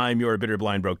 I'm your bitter,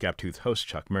 blind, broke, gap-toothed host,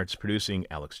 Chuck Mertz, producing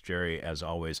Alex Jerry. As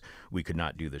always, we could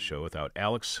not do the show without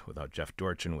Alex, without Jeff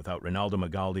Dorchin, without Ronaldo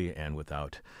Magaldi, and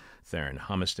without Theron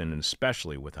Humiston, and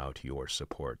especially without your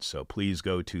support. So please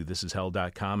go to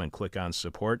thisishell.com and click on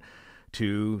support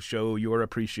to show your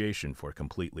appreciation for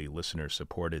completely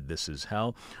listener-supported This Is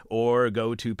Hell, or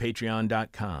go to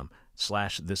patreon.com.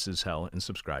 patreon.com/thisishell and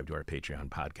subscribe to our Patreon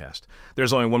podcast.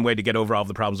 There's only one way to get over all of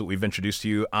the problems that we've introduced to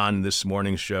you on this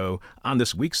morning's show, on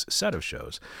this week's set of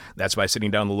shows. That's by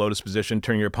sitting down in the lotus position,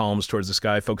 turning your palms towards the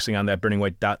sky, focusing on that burning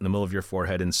white dot in the middle of your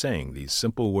forehead, and saying these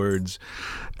simple words: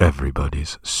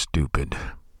 everybody's stupid.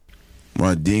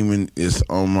 My demon is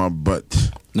on my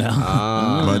butt.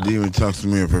 My demon talks to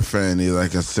me in profanity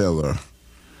like a sailor.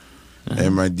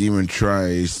 And my demon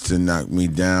tries to knock me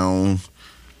down.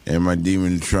 And my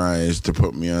demon tries to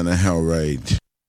put me on a hell ride.